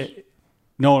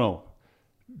 No.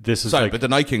 This is but the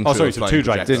Night King. So 2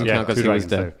 dragons. Didn't count because he was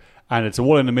there. And it's a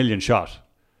 1 in a million shot.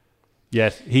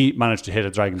 Yet he managed to hit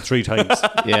a dragon 3 times.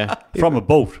 From a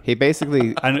boat. He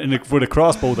basically with a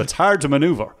crossbow that's hard to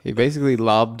maneuver. He basically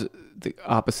lobbed the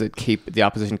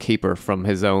opposition keeper from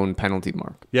his own penalty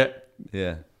mark.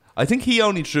 Yeah. I think he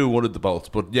only threw one of the bolts,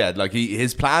 but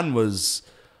his plan was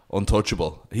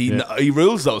untouchable. He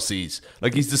rules those seas.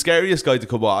 Like, he's the scariest guy to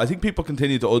come on. I think people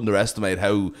continue to underestimate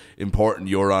how important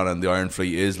Euron and the Iron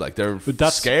Fleet is. Like, they're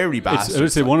scary bastards. I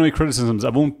would say one of my criticisms, I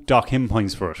won't dock him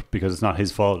points for it because it's not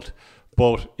his fault.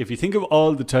 But if you think of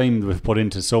all the time we've put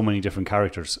into so many different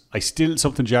characters,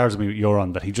 something jars me with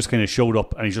Euron that he just kind of showed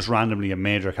up and he's just randomly a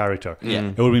major character.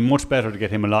 It would be much better to get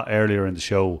him a lot earlier in the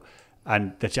show,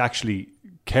 and that you actually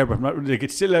care about him. Like,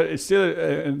 there's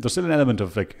still an element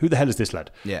of like, who the hell is this lad?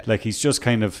 Like, he's just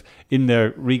kind of in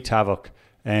there, wreaked havoc.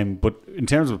 But in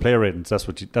terms of player ratings,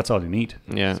 that's all you need.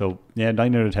 So 9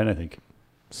 out of 10, I think.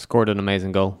 Scored an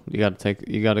amazing goal. You got to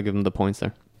give him the points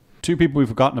there. 2 people we've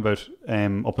forgotten about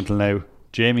up until now: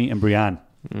 Jamie and Brienne.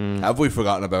 Have we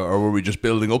forgotten about, or were we just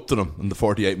building up to them in the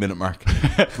 48-minute mark?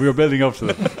 We were building up to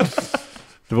them.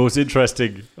 The most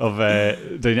interesting of,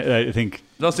 I think,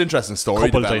 most interesting story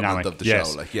development dynamic of the show.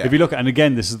 Like, if you look, and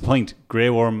again, this is the point: Grey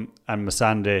Worm and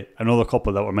Missandei, another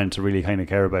couple that we're meant to really kind of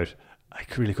care about. I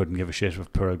really couldn't give a shit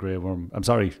with poor Grey Worm. I'm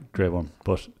sorry, Grey Worm,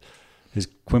 but his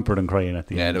whimpered and crying at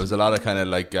the end. Yeah, there was a lot of kind of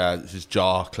like his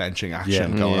jaw clenching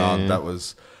action going on. That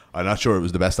was, I'm not sure it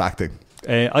was the best acting.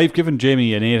 I've given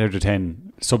Jamie an 8 out of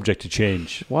 10, subject to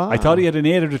change. Wow. I thought he had an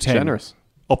 8 out of 10 generous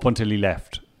up until he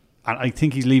left. And I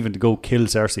think he's leaving to go kill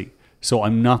Cersei. So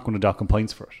I'm not going to dock him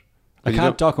points for it. I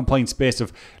can't dock him points based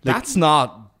of... Like, that's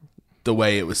not the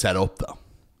way it was set up, though.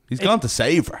 He's gone to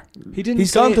save her.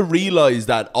 He's gone to realise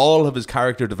that all of his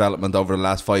character development over the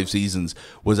last 5 seasons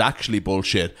was actually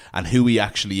bullshit, and who he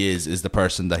actually is the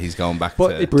person that he's going back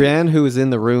to. Brienne, who was in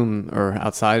the room, or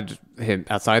outside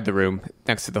the room,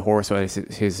 next to the horse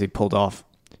as he pulled off,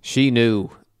 she knew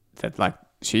that, like,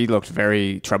 she looked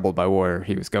very troubled by where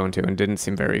he was going to and didn't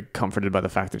seem very comforted by the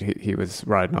fact that he was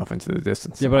riding off into the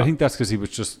distance. Yeah, but I think that's because he was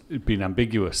just being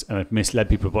ambiguous and it misled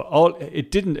people. But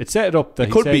it set it up that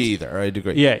It could be either, I'd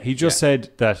agree. Yeah, he just said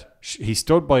that he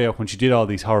stood by her when she did all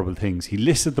these horrible things. He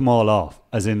listed them all off,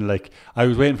 as in, like, I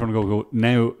was waiting for him to go,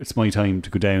 now it's my time to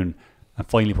go down and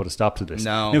finally put a stop to this.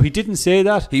 No. He didn't say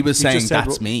that. He was saying, just said,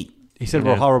 that's me. He said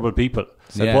we're horrible people.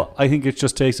 So, Yeah. but I think it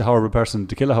just takes a horrible person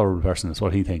to kill a horrible person. That's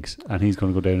what he thinks, and he's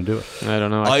going to go down and do it. I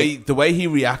don't know. The way he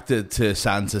reacted to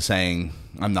Sansa saying,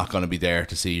 "I'm not going to be there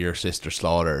to see your sister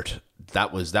slaughtered,"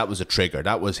 that was a trigger.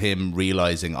 That was him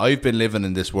realizing, I've been living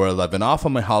in this world. I've been off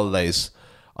on my holidays.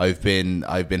 I've been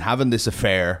having this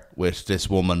affair with this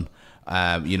woman.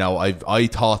 I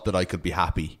thought that I could be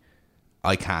happy.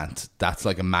 I can't. That's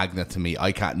like a magnet to me.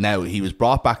 I can't. Now, he was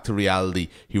brought back to reality.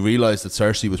 He realised that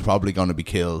Cersei was probably going to be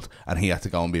killed and he had to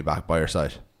go and be back by her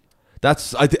side.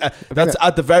 That's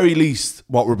at the very least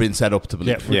what we're being set up to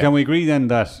believe. Yeah. Can we agree then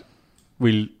that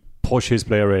we'll push his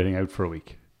player rating out for a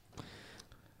week?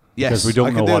 Yes, because we don't I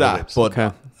know can do what that. it is. But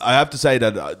Okay. I have to say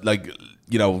that,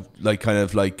 kind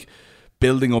of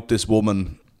building up this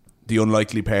woman, the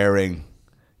unlikely pairing,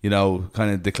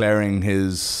 kind of declaring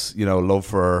his, love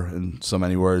for her in so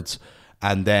many words,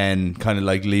 and then kind of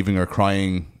like leaving her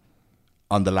crying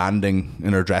on the landing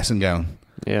in her dressing gown.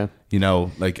 Yeah.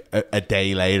 Like a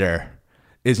day later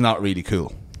is not really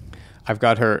cool. I've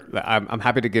got her. I'm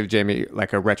happy to give Jamie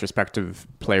like a retrospective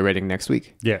play rating next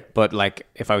week. Yeah. But like,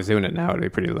 if I was doing it now, it'd be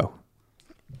pretty low.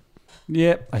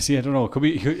 Yeah, I see. I don't know. It could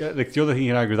be like the other thing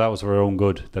he'd argue that was for her own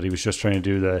good, that he was just trying to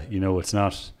do the,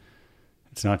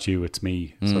 it's not you, it's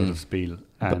me sort of spiel.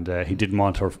 And he didn't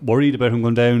want her worried about him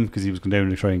going down because he was going down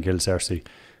to try and kill Cersei.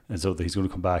 And so he's going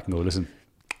to come back and go, listen.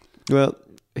 Well,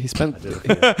 he spent.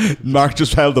 Mark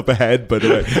just held up a head, by the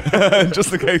way,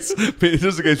 just in case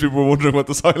people were wondering what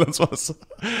the silence was.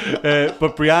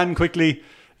 But Brienne quickly,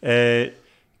 going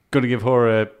to give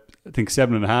her I think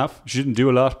 7.5. She didn't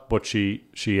do a lot, but she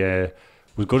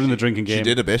was good in the drinking game. She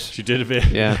did a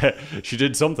bit. Yeah. She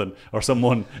did something or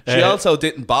someone. She also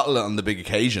didn't bottle it on the big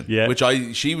occasion. Yeah.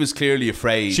 She was clearly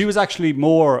afraid. She was actually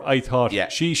more, I thought, Yeah.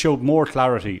 she showed more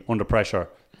clarity under pressure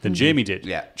than Jamie did.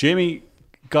 Yeah. Jamie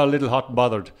got a little hot and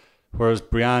bothered, whereas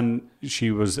Brienne, she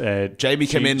was... Jamie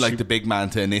came in like the big man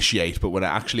to initiate, but when it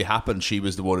actually happened, she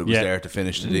was the one who was there to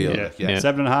finish the deal. Yeah. Yeah.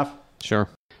 7.5. Sure.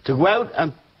 To go out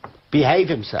and behave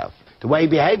himself the way he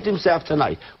behaved himself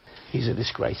tonight, he's a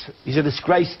disgrace. He's a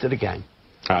disgrace to the game.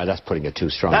 That's putting it too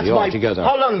That's strongly my... altogether.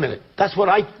 Hold on a minute. That's what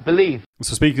I believe.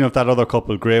 So speaking of that other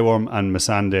couple, Grey Worm and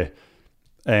Missandei,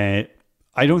 I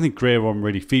don't think Grey Worm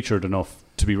really featured enough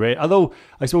to be rated. Although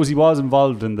I suppose he was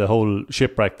involved in the whole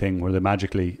shipwreck thing where they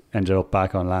magically ended up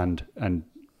back on land and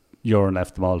Euron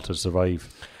left them all to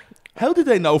survive. How did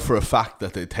they know for a fact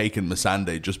that they'd taken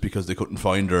Missandei just because they couldn't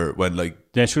find her when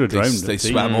should have drowned. they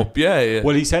swam up? Yeah.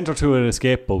 Well, he sent her to an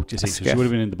escape boat, you see, so she would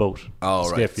have been in the boat. Oh,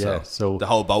 right. Skiff, yeah. So the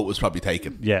whole boat was probably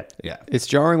taken. Yeah. Yeah. It's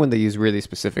jarring when they use really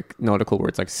specific nautical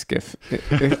words like skiff.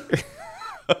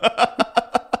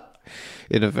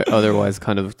 In an otherwise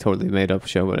kind of totally made up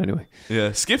show, but anyway.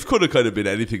 Yeah, skiff could have kind of been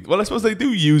anything. Well, I suppose they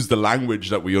do use the language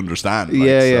that we understand.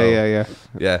 Yeah.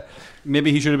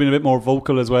 Maybe he should have been a bit more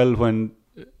vocal as well when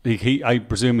I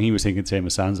presume he was thinking same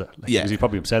as Sansa. Because he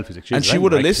probably himself is like, and she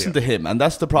would have listened to him, and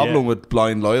that's the problem with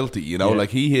blind loyalty. Like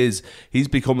he's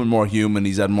becoming more human.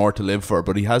 He's had more to live for,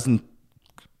 but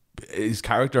his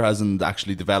character hasn't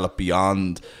actually developed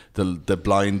beyond the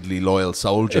blindly loyal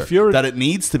soldier that it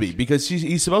needs to be, because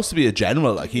he's supposed to be a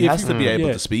general. Like he has to be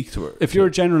able to speak to her. If you're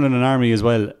a general in an army as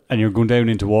well and you're going down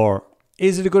into war,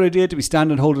 is it a good idea to be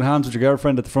standing holding hands with your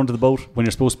girlfriend at the front of the boat when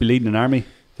you're supposed to be leading an army?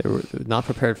 They were not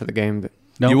prepared for the game.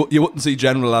 No. You wouldn't see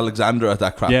General Alexander at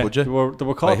that crap, would you? They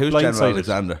were called who's blindsided. General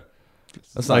Alexander?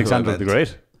 That's not Alexander the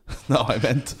Great. No, I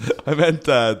meant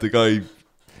the guy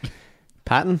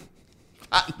Patton.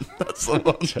 That's the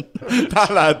one. That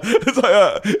lad. It's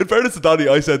like, in fairness to Donny,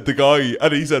 I said the guy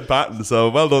and he said Patton, so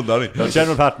well done, Donny. No,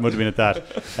 General Patton would have been at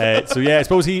that. So yeah, I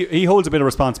suppose he holds a bit of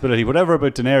responsibility. Whatever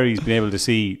about Daenerys being able to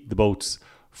see the boats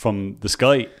from the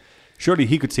sky, surely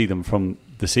he could see them from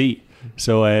the sea.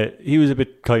 So he was a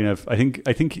bit kind of, I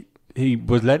think he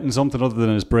was letting something other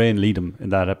than his brain lead him in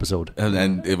that episode. And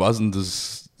then it wasn't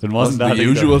as... It wasn't that the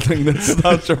usual thing that's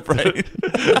not your brain.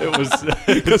 It was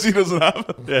because he doesn't have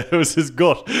it. Yeah, it was his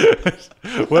gut.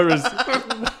 Whereas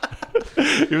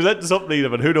He was letting something eat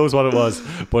him, and who knows what it was.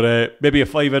 But maybe a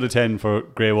 5 out of 10 for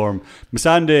Grey Worm.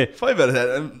 Missandei, 5 out of 10.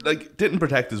 And, like, didn't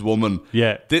protect his woman.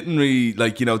 Yeah. Didn't really,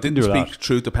 like, you know, didn't do speak that.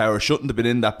 truth to power. Shouldn't have been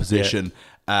in that position.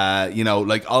 You know,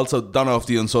 like, also, don't know if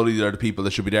the Unsullied are the people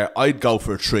that should be there. I'd go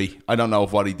for a 3. I don't know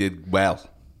if what he did well.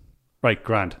 right,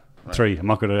 grand. 3. I'm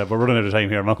not going to. We're running out of time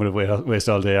here. I'm not going to waste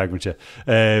all day arguing with you.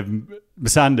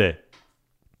 Missandei.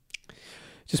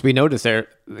 Just we noticed there,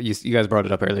 you guys brought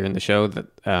it up earlier in the show that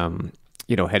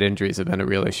you know, head injuries have been a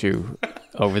real issue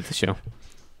over the show.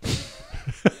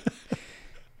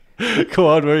 Go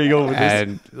on, where are you going with this?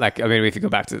 And like, I mean, if you go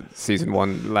back to season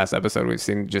 1, last episode, we've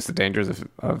seen just the dangers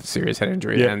of serious head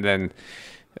injury, and then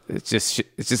it's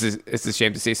a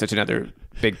shame to see such another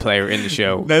big player in the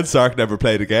show. Ned Stark never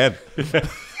played again.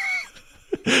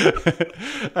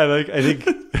 I think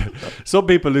some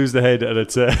people lose the head, and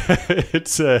it's a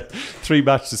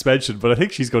 3-match suspension. But I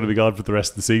think she's going to be gone for the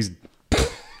rest of the season.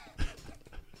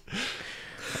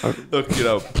 Look, you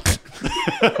know,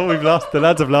 We've lost. The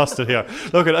lads have lost it here.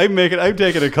 Look, I'm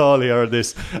taking a call here on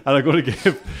this, and I'm going to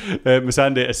give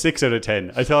Missandei a 6 out of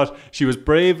 10. I thought she was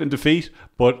brave in defeat,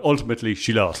 but ultimately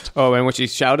she lost. Oh, and when she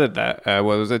shouted that,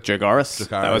 what was it, Jaguaris?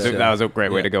 That was a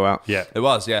great way to go out. Yeah, it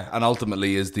was. Yeah, and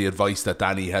ultimately is the advice that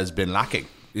Danny has been lacking.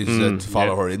 Is to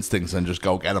follow her instincts and just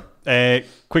go get him.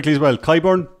 Quickly as well,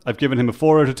 Kyburn, I've given him a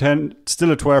 4 out of 10.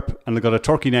 Still a twerp, and they've got a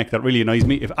turkey neck that really annoys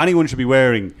me. If anyone should be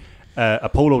wearing a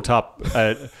polo top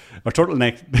or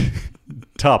turtleneck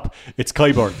top, it's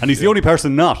Kyburn, and he's the only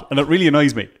person not, and it really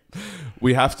annoys me.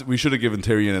 We should have given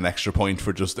Tyrion an extra point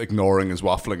for just ignoring his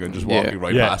waffling and just walking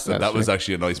right past it. That was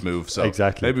actually a nice move. So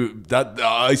exactly. Maybe that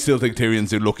I still think Tyrion's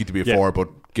too lucky to be a 4, but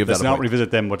give Let's that a not point.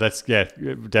 revisit them, but that's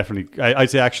definitely. I'd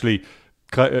say actually.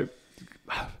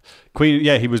 Queen,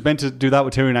 he was meant to do that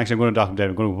with Tyrion. Actually, I'm going to dock him down.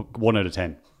 I'm going to 1 out of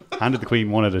 10. Handed the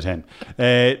Queen 1 out of 10.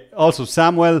 Also,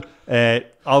 Samwell,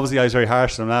 obviously I was very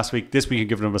harsh on him last week. This week I'm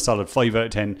giving him a solid 5 out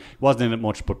of 10. Wasn't in it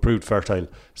much, but proved fertile.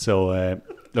 So,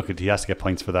 look, he has to get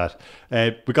points for that.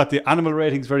 We got the animal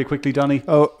ratings very quickly, Donny.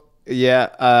 Oh, yeah.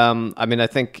 I mean, I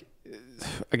think,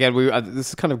 again, this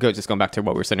is kind of good, just going back to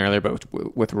what we were saying earlier about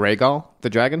with Rhaegal, the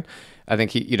dragon. I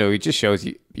think he just shows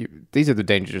you these are the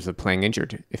dangers of playing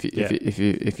injured.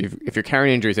 If you're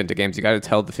carrying injuries into games, you got to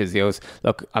tell the physios,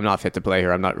 look, I'm not fit to play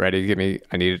here. I'm not ready.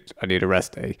 I need a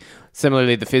rest day.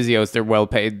 Similarly, the physios, they're well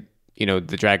paid. You know,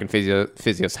 the dragon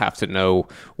physios have to know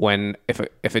when if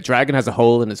a dragon has a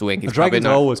hole in his wing, he's a dragon's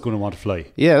always going to want to fly.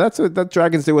 Yeah, that's what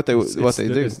dragons do. What they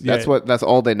do. That's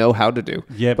all they know how to do.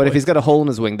 Yeah, but if he's got a hole in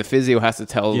his wing, the physio has to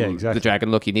tell exactly. the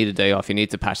dragon, look, you need a day off. You need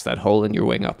to patch that hole in your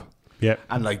wing up. Yeah,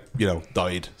 and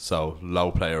died. So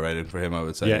low player rating for him, I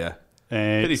would say. Yeah.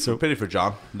 Pity for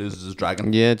John loses his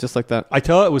dragon. Yeah, just like that. I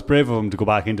thought it was brave of him to go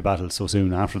back into battle so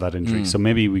soon after that injury. So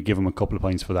maybe we give him a couple of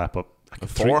points for that. But a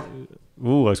 4.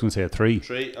 Oh, I was going to say a 3.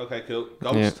 3. Okay, cool.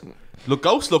 Ghost. Yeah.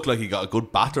 Ghost looked like he got a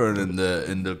good battering in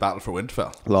the battle for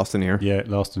Winterfell. Lost an ear. Yeah,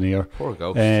 lost an ear. Poor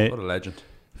Ghost. What a legend.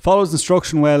 Follows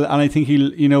instruction well, and I think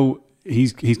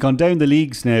he's gone down the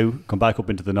leagues now, come back up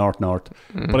into the north.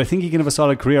 But I think he can have a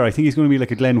solid career. I think he's going to be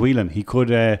like a Glenn Whelan. He could,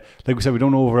 like we said, we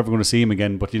don't know if we're ever going to see him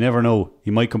again, but you never know.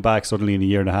 He might come back suddenly in a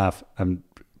year and a half and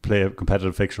play a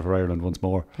competitive fixture for Ireland once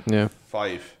more. Yeah.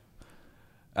 5.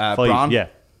 5, Bronn? yeah.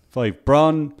 5.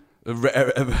 Bronn.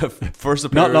 First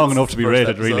appearance, not long enough to be rated,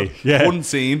 episode. really. Yeah, one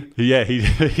scene. Yeah, he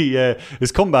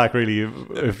his comeback really,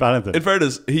 if anything. In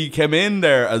fairness, he came in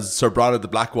there as Sir Bronn of the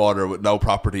Blackwater with no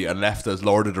property and left as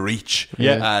Lord of the Reach.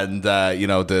 Yeah, and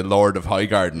the Lord of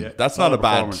Highgarden. Yeah. That's not a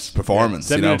bad performance.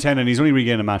 7 out of 10, and he's only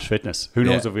regaining match fitness. Who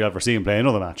knows if we ever see him play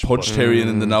another match? Punched Tyrion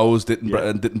in the nose,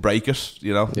 didn't break it.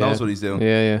 Knows what he's doing.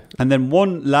 Yeah. And then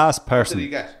one last person. What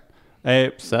did he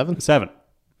get? 7.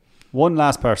 One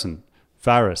last person,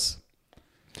 Varys.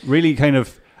 Really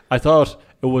I thought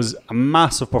it was a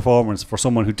massive performance for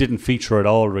someone who didn't feature at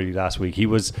all really last week. He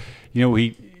was,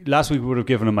 last week we would have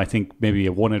given him, I think, maybe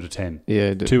a 1 out of 10.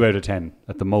 Yeah. 2 out of 10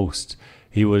 at the most.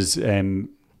 He was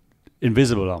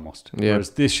invisible almost. Yeah.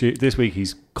 Whereas this week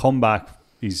he's come back.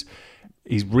 He's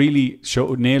really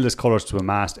nailed his colours to a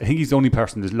mast. I think he's the only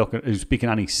person who's speaking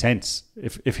any sense.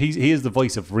 If he is the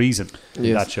voice of reason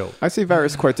in that show. I see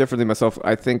Varys quite differently myself.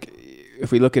 I think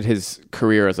if we look at his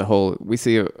career as a whole, we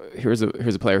see here's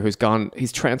a player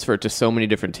he's transferred to so many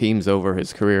different teams over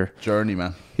his career.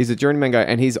 Journeyman. He's a journeyman guy,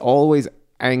 and he's always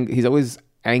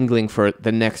angling for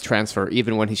the next transfer,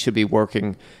 even when he should be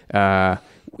working,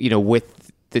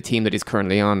 with the team that he's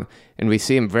currently on. And we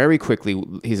see him very quickly.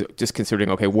 He's just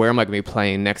considering, okay, where am I going to be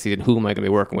playing next season? Who am I going to be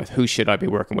working with? Who should I be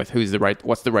working with?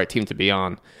 What's the right team to be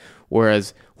on?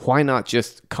 Whereas, why not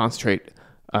just concentrate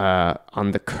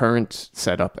on the current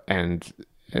setup and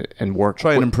and work.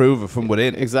 Try and improve it from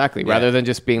within. Exactly. Yeah. Rather than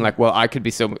just being like, well, I could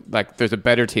be so like, there's a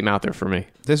better team out there for me.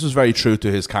 This was very true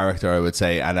to his character, I would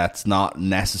say, and that's not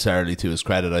necessarily to his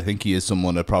credit. I think he is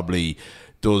someone that probably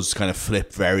does kind of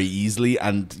flip very easily,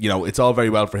 and you know, it's all very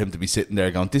well for him to be sitting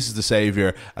there going, this is the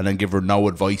saviour, and then give her no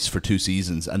advice for 2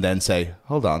 seasons and then say,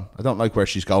 hold on, I don't like where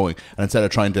she's going, and instead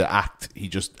of trying to act, he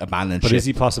just abandons shit. But is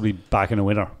he possibly backing a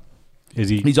winner? Is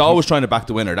he? He's always trying to back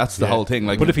the winner. That's the whole thing.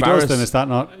 Like, but if he Varys, does, then is that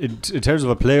not in terms of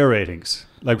a player ratings?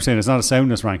 Like we're saying, it's not a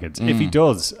soundness rankings. If he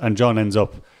does, and John ends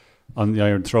up on the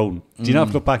Iron Throne, do you not have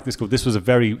to look back at this? Go, this was a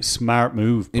very smart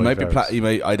move. He might be.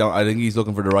 I think he's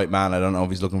looking for the right man. I don't know if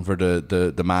he's looking for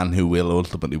the man who will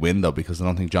ultimately win, though, because I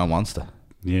don't think John wants to.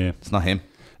 Yeah, it's not him.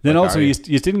 Then like also, you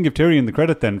didn't give Tyrion the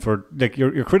credit then for like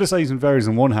you're criticizing Varys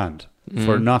on one hand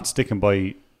for not sticking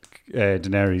by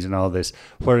Daenerys and all this,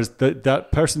 whereas that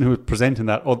person who was presenting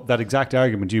that exact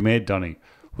argument you made, Donny,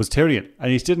 was Tyrion,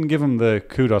 and you didn't give him the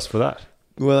kudos for that.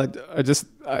 Well,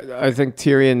 I think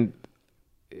Tyrion,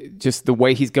 just the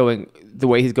way he's going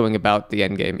about the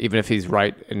end game, even if he's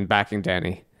right in backing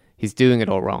Dany, he's doing it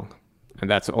all wrong, and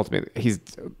that's ultimately he's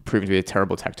proven to be a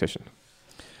terrible tactician.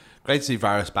 Great to see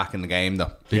Varys back in the game,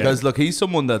 though, because look, he's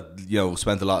someone that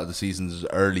spent a lot of the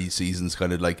early seasons,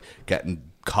 kind of like getting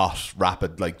caught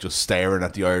rapid, like just staring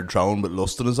at the Iron Throne with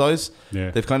lust in his eyes.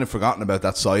 Yeah. They've kind of forgotten about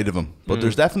that side of him, but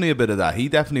there's definitely a bit of that. He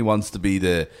definitely wants to be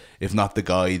if not the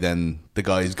guy, then the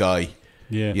guy's guy.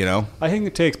 Yeah, I think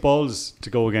it takes balls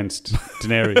to go against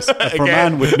Daenerys. For a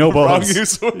man with no balls.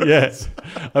 Yes,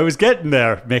 I was getting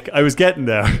there, Mick. I was getting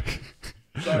there.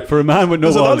 For a man with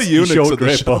no balls, he showed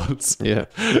great balls. Yeah.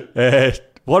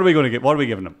 What are we going to get? What are we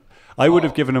giving him? I would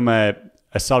have given him a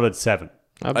solid 7.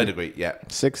 I'd agree. Yeah,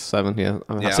 6, 7. Yeah,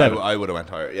 7. I would have went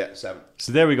higher. Yeah, 7.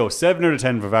 So there we go. 7 out of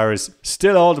 10 for Varys.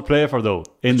 Still all to play for though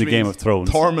in the Game of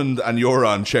Thrones. Tormund and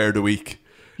Euron shared a week.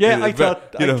 Yeah, I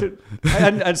thought,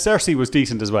 and Cersei was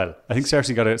decent as well. I think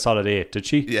Cersei got a solid 8, did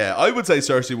she? Yeah, I would say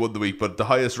Cersei won the week, but the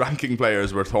highest ranking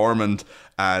players were Tormund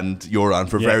and Euron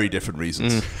for very different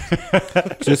reasons.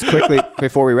 Just quickly,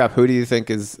 before we wrap, who do you think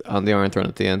is on the Iron Throne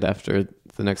at the end after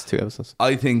the next 2 episodes?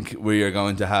 I think we are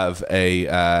going to have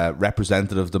a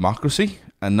representative democracy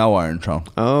and no Iron Throne.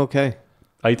 Oh, okay.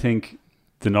 I think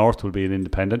the North will be an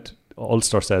independent.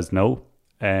 Ulster says no,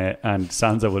 and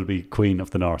Sansa will be Queen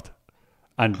of the North.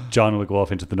 And John will go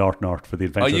off into the North for the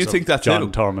adventures you think of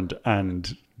John Tormund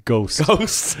and Ghost.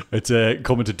 It's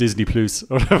coming to Disney Plus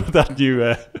or whatever that new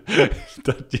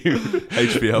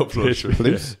HBO Plus.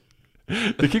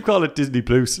 Yeah. They keep calling it Disney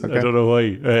Plus. Okay. I don't know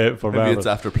why. For maybe Marvel. It's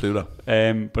after Pluto.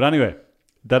 But anyway,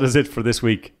 that is it for this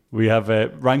week. We have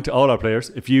ranked all our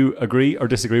players. If you agree or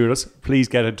disagree with us, please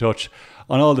get in touch.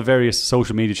 On all the various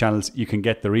social media channels, you can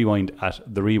get The Rewind at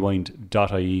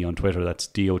therewind.ie on Twitter. That's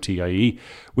DOTIE.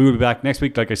 We will be back next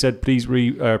week. Like I said, please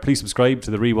subscribe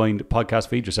to the Rewind podcast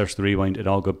feed. Just search The Rewind in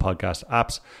all good podcast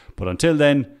apps. But until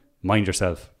then, mind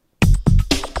yourself.